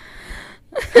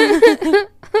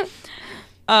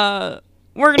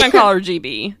 We're gonna call her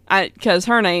GB because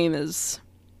her name is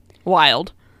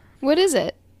wild. What is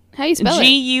it? How you spell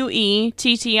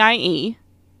Guettie,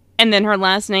 and then her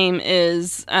last name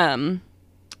is I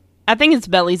think it's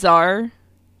Belizar.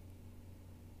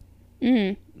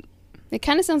 It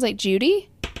kind of sounds like Judy.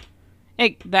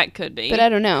 That could be, but I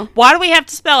don't know. Why do we have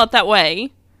to spell it that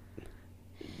way?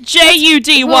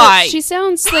 Judy. Well, she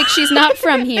sounds like she's not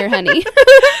from here, honey.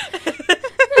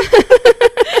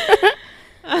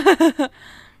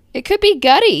 It could be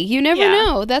Gutty. You never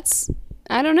know.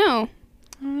 I don't know.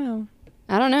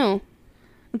 I don't know.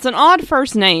 It's an odd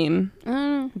first name.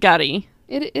 Gutty.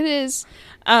 It is.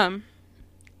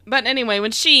 But anyway,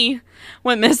 when she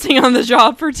went missing on the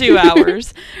job for 2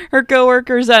 hours, her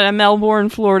coworkers at a Melbourne,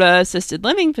 Florida assisted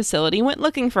living facility went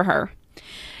looking for her.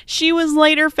 She was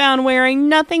later found wearing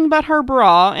nothing but her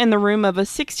bra in the room of a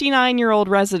 69-year-old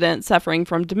resident suffering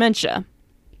from dementia.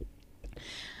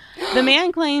 The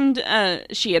man claimed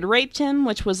she had raped him,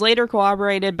 which was later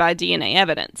corroborated by DNA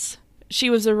evidence. She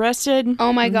was arrested...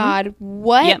 Oh my God.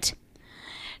 What? Yep.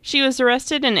 She was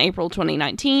arrested in April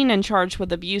 2019 and charged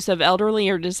with abuse of elderly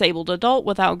or disabled adult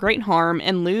without great harm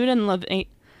and lewd and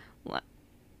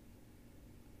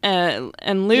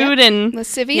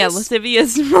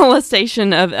lascivious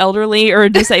molestation of elderly or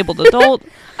disabled adult.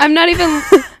 I'm not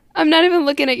even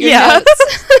looking at your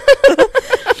notes.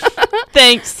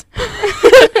 Thanks.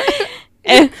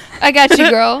 I got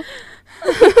you, girl.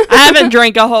 I haven't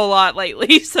drank a whole lot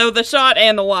lately, so the shot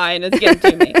and the wine is getting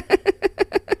to me.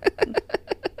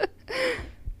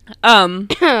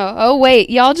 Oh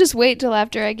wait, y'all just wait till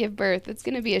after I give birth. It's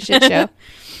gonna be a shit show.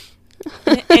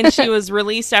 And she was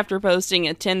released after posting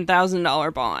a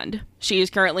 $10,000 bond. She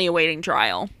is currently awaiting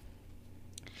trial.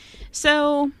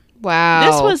 So, wow,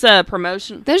 this was a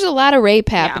promotion. There's a lot of rape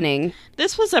happening. Yeah.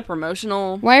 This was a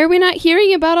promotional. Why are we not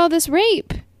hearing about all this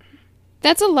rape?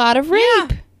 That's a lot of rape. Yeah.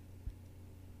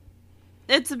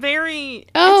 It's very.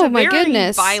 Oh, it's a my very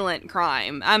goodness. Violent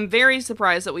crime. I'm very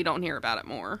surprised that we don't hear about it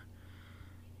more.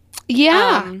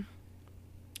 Yeah.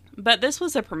 But this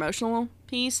was a promotional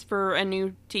piece for a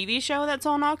new TV show that's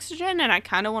on Oxygen, and I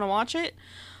kind of want to watch it.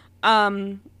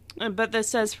 But this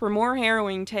says, for more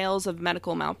harrowing tales of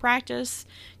medical malpractice,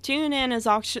 tune in as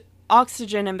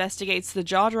Oxygen investigates the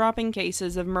jaw-dropping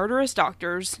cases of murderous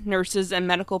doctors, nurses, and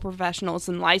medical professionals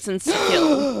in License to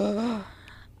Kill.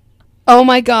 Oh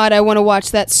my god, I want to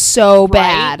watch that so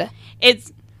bad. Right?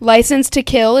 It's License to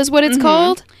Kill is what it's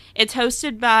called? It's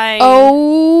hosted by...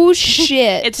 Oh,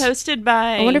 shit. It's hosted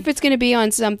by... I wonder if it's going to be on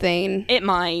something. It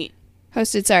might.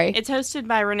 It's hosted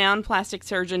by renowned plastic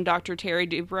surgeon Dr. Terry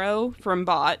Dubrow from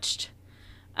Botched.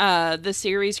 The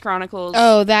series chronicles...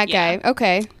 Oh, that guy.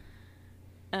 Okay.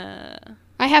 I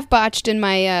have Botched in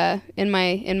my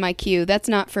queue. That's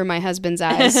not for my husband's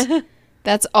eyes.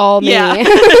 That's all me.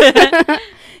 Yeah.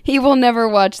 He will never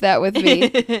watch that with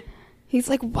me. He's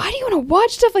like, why do you want to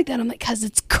watch stuff like that? I'm like, because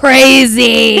it's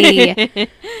crazy.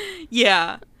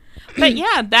 Yeah. But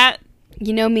yeah, that...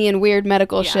 You know me and weird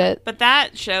medical shit. But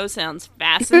that show sounds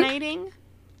fascinating.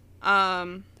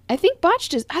 I think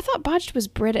I thought Botched was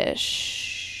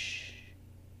British.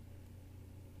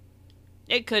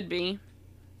 It could be.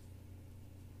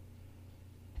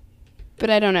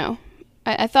 But I don't know.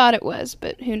 I thought it was,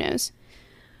 but who knows.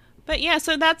 But yeah,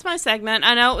 so that's my segment.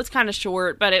 I know it was kind of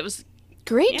short, but it was...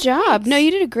 Great job. Thanks. No,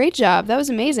 you did a great job. That was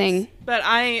amazing. But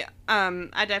I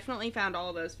definitely found all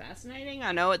of those fascinating.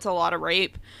 I know it's a lot of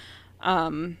rape.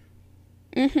 But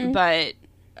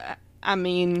I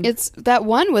mean, that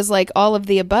one was like all of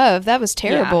the above. That was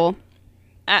terrible.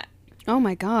 Yeah. Oh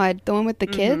my god, the one with the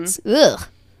kids. Ugh.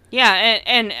 Yeah,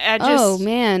 and I just. Oh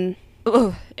man.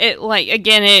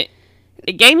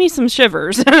 It gave me some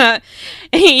shivers.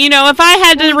 You know, if I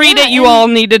had to read it, you all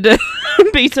needed to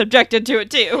be subjected to it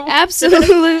too.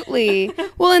 Absolutely.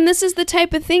 Well, and this is the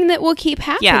type of thing that will keep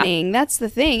happening. Yeah. That's the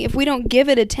thing. If we don't give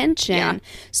it attention. Yeah.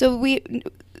 So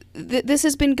this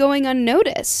has been going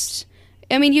unnoticed.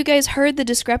 I mean, you guys heard the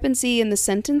discrepancy in the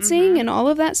sentencing and all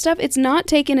of that stuff. It's not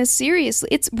taken as seriously.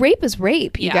 Rape is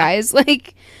rape, you guys.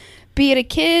 Like, be it a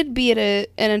kid, be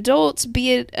it an adult,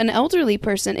 be it an elderly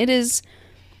person. It is...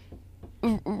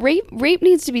 Rape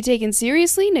needs to be taken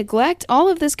seriously. Neglect, all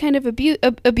of this kind of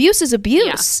abuse is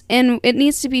abuse, and it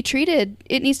needs to be treated.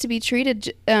 It needs to be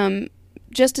treated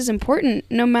just as important,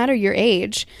 no matter your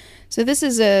age. So this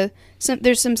is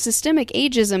there's some systemic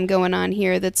ageism going on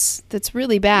here that's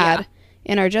really bad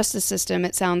in our justice system.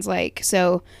 It sounds like.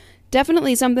 So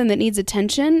definitely something that needs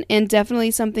attention, and definitely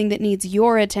something that needs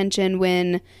your attention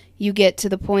when you get to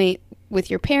the point with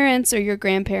your parents or your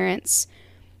grandparents.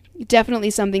 Definitely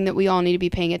something that we all need to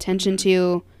be paying attention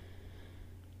to.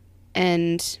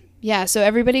 And yeah, so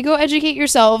everybody go educate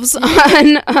yourselves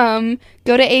on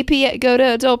go to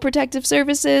Adult Protective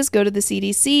Services, go to the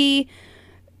CDC.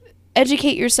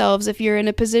 Educate yourselves if you're in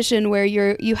a position where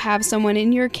you have someone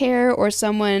in your care or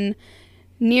someone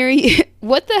near you.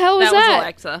 What the hell was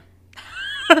that? That was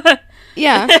Alexa.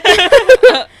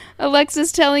 Yeah.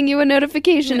 Alexa's telling you a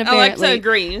notification, apparently. Alexa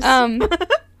agrees.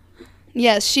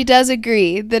 Yes, she does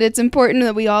agree that it's important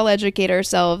that we all educate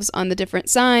ourselves on the different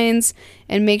signs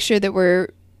and make sure that we're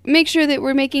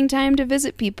making time to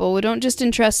visit people. We don't just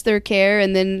entrust their care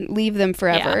and then leave them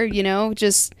forever, you know?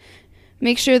 Just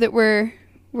make sure that we're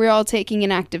all taking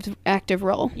an active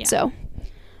role. Yeah. So,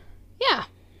 yeah.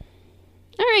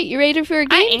 All right, you ready for a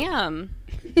game? I am.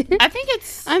 I think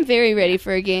it's... I'm very ready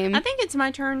for a game. I think it's my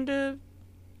turn to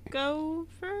go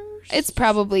first. It's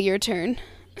probably your turn.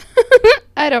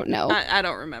 I don't know. I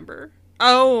don't remember.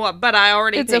 Oh, but I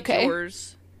already picked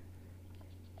yours.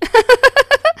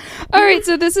 All right,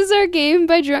 so this is our game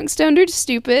by Drunk, Stoned, or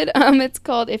Stupid. It's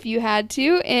called If You Had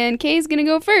To, and Kay's gonna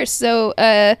go first. So,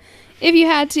 if you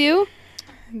had to...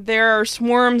 There are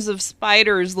swarms of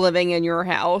spiders living in your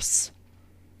house.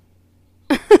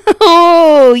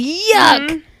 Oh, yuck!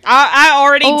 Mm-hmm. I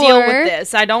already deal with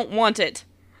this. I don't want it.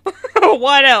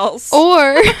 What else?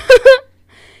 Or...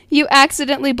 You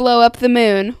accidentally blow up the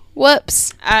moon.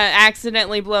 Whoops. I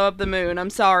accidentally blow up the moon. I'm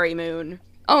sorry, moon.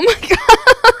 Oh my god.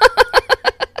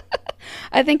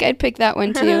 I think I'd pick that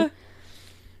one too.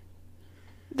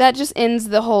 That just ends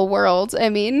the whole world. I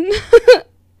mean.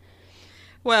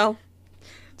 Well.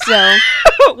 So.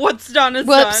 What's done is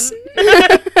done.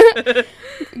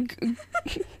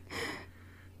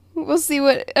 We'll see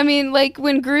what... I mean, like,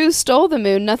 when Gru stole the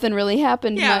moon, nothing really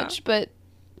happened much, but...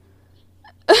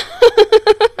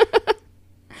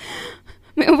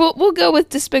 We'll go with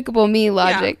Despicable Me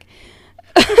logic.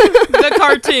 Yeah. The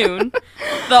cartoon.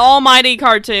 The almighty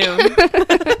cartoon.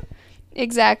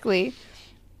 Exactly.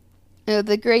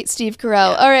 The great Steve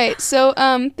Carell. Yeah. All right, so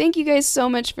thank you guys so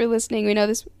much for listening. We know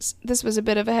this was a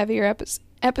bit of a heavier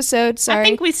episode. Sorry. I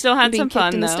think we still had some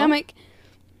fun, in though. The stomach.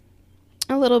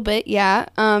 A little bit, yeah.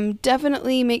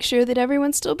 Definitely make sure that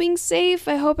everyone's still being safe.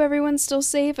 I hope everyone's still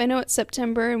safe. I know it's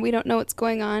September and we don't know what's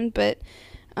going on, but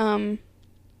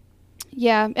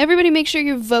yeah, everybody make sure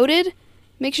you've voted.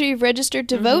 Make sure you've registered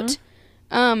to vote.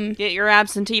 Get your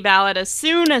absentee ballot as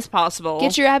soon as possible.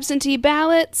 Get your absentee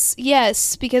ballots,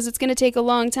 yes, because it's going to take a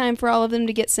long time for all of them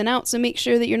to get sent out, so make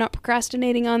sure that you're not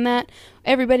procrastinating on that.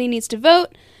 Everybody needs to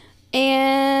vote,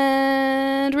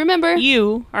 and remember...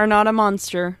 You are not a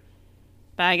monster.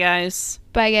 Bye, guys.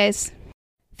 Bye, guys.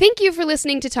 Thank you for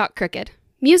listening to Talk Crooked.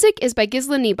 Music is by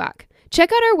Gisla Niebach.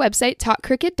 Check out our website,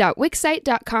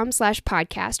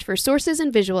 talkcrooked.wixsite.com/podcast for sources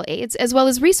and visual aids, as well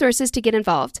as resources to get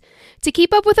involved. To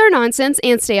keep up with our nonsense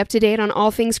and stay up to date on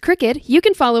all things crooked, you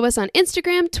can follow us on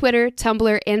Instagram, Twitter,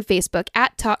 Tumblr, and Facebook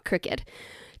at Talk Crooked.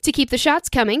 To keep the shots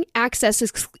coming, access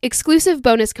exclusive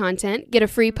bonus content, get a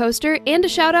free poster, and a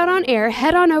shout out on air,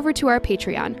 head on over to our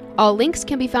Patreon. All links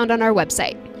can be found on our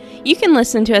website. You can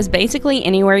listen to us basically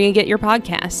anywhere you get your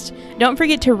podcast. Don't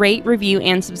forget to rate, review,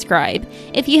 and subscribe.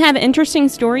 If you have interesting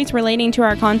stories relating to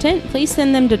our content, please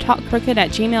send them to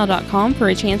talkcrooked@gmail.com for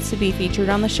a chance to be featured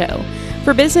on the show.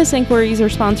 For business inquiries or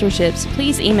sponsorships,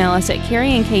 please email us at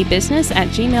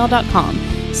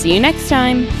carrieandkbusiness@gmail.com. See you next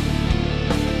time!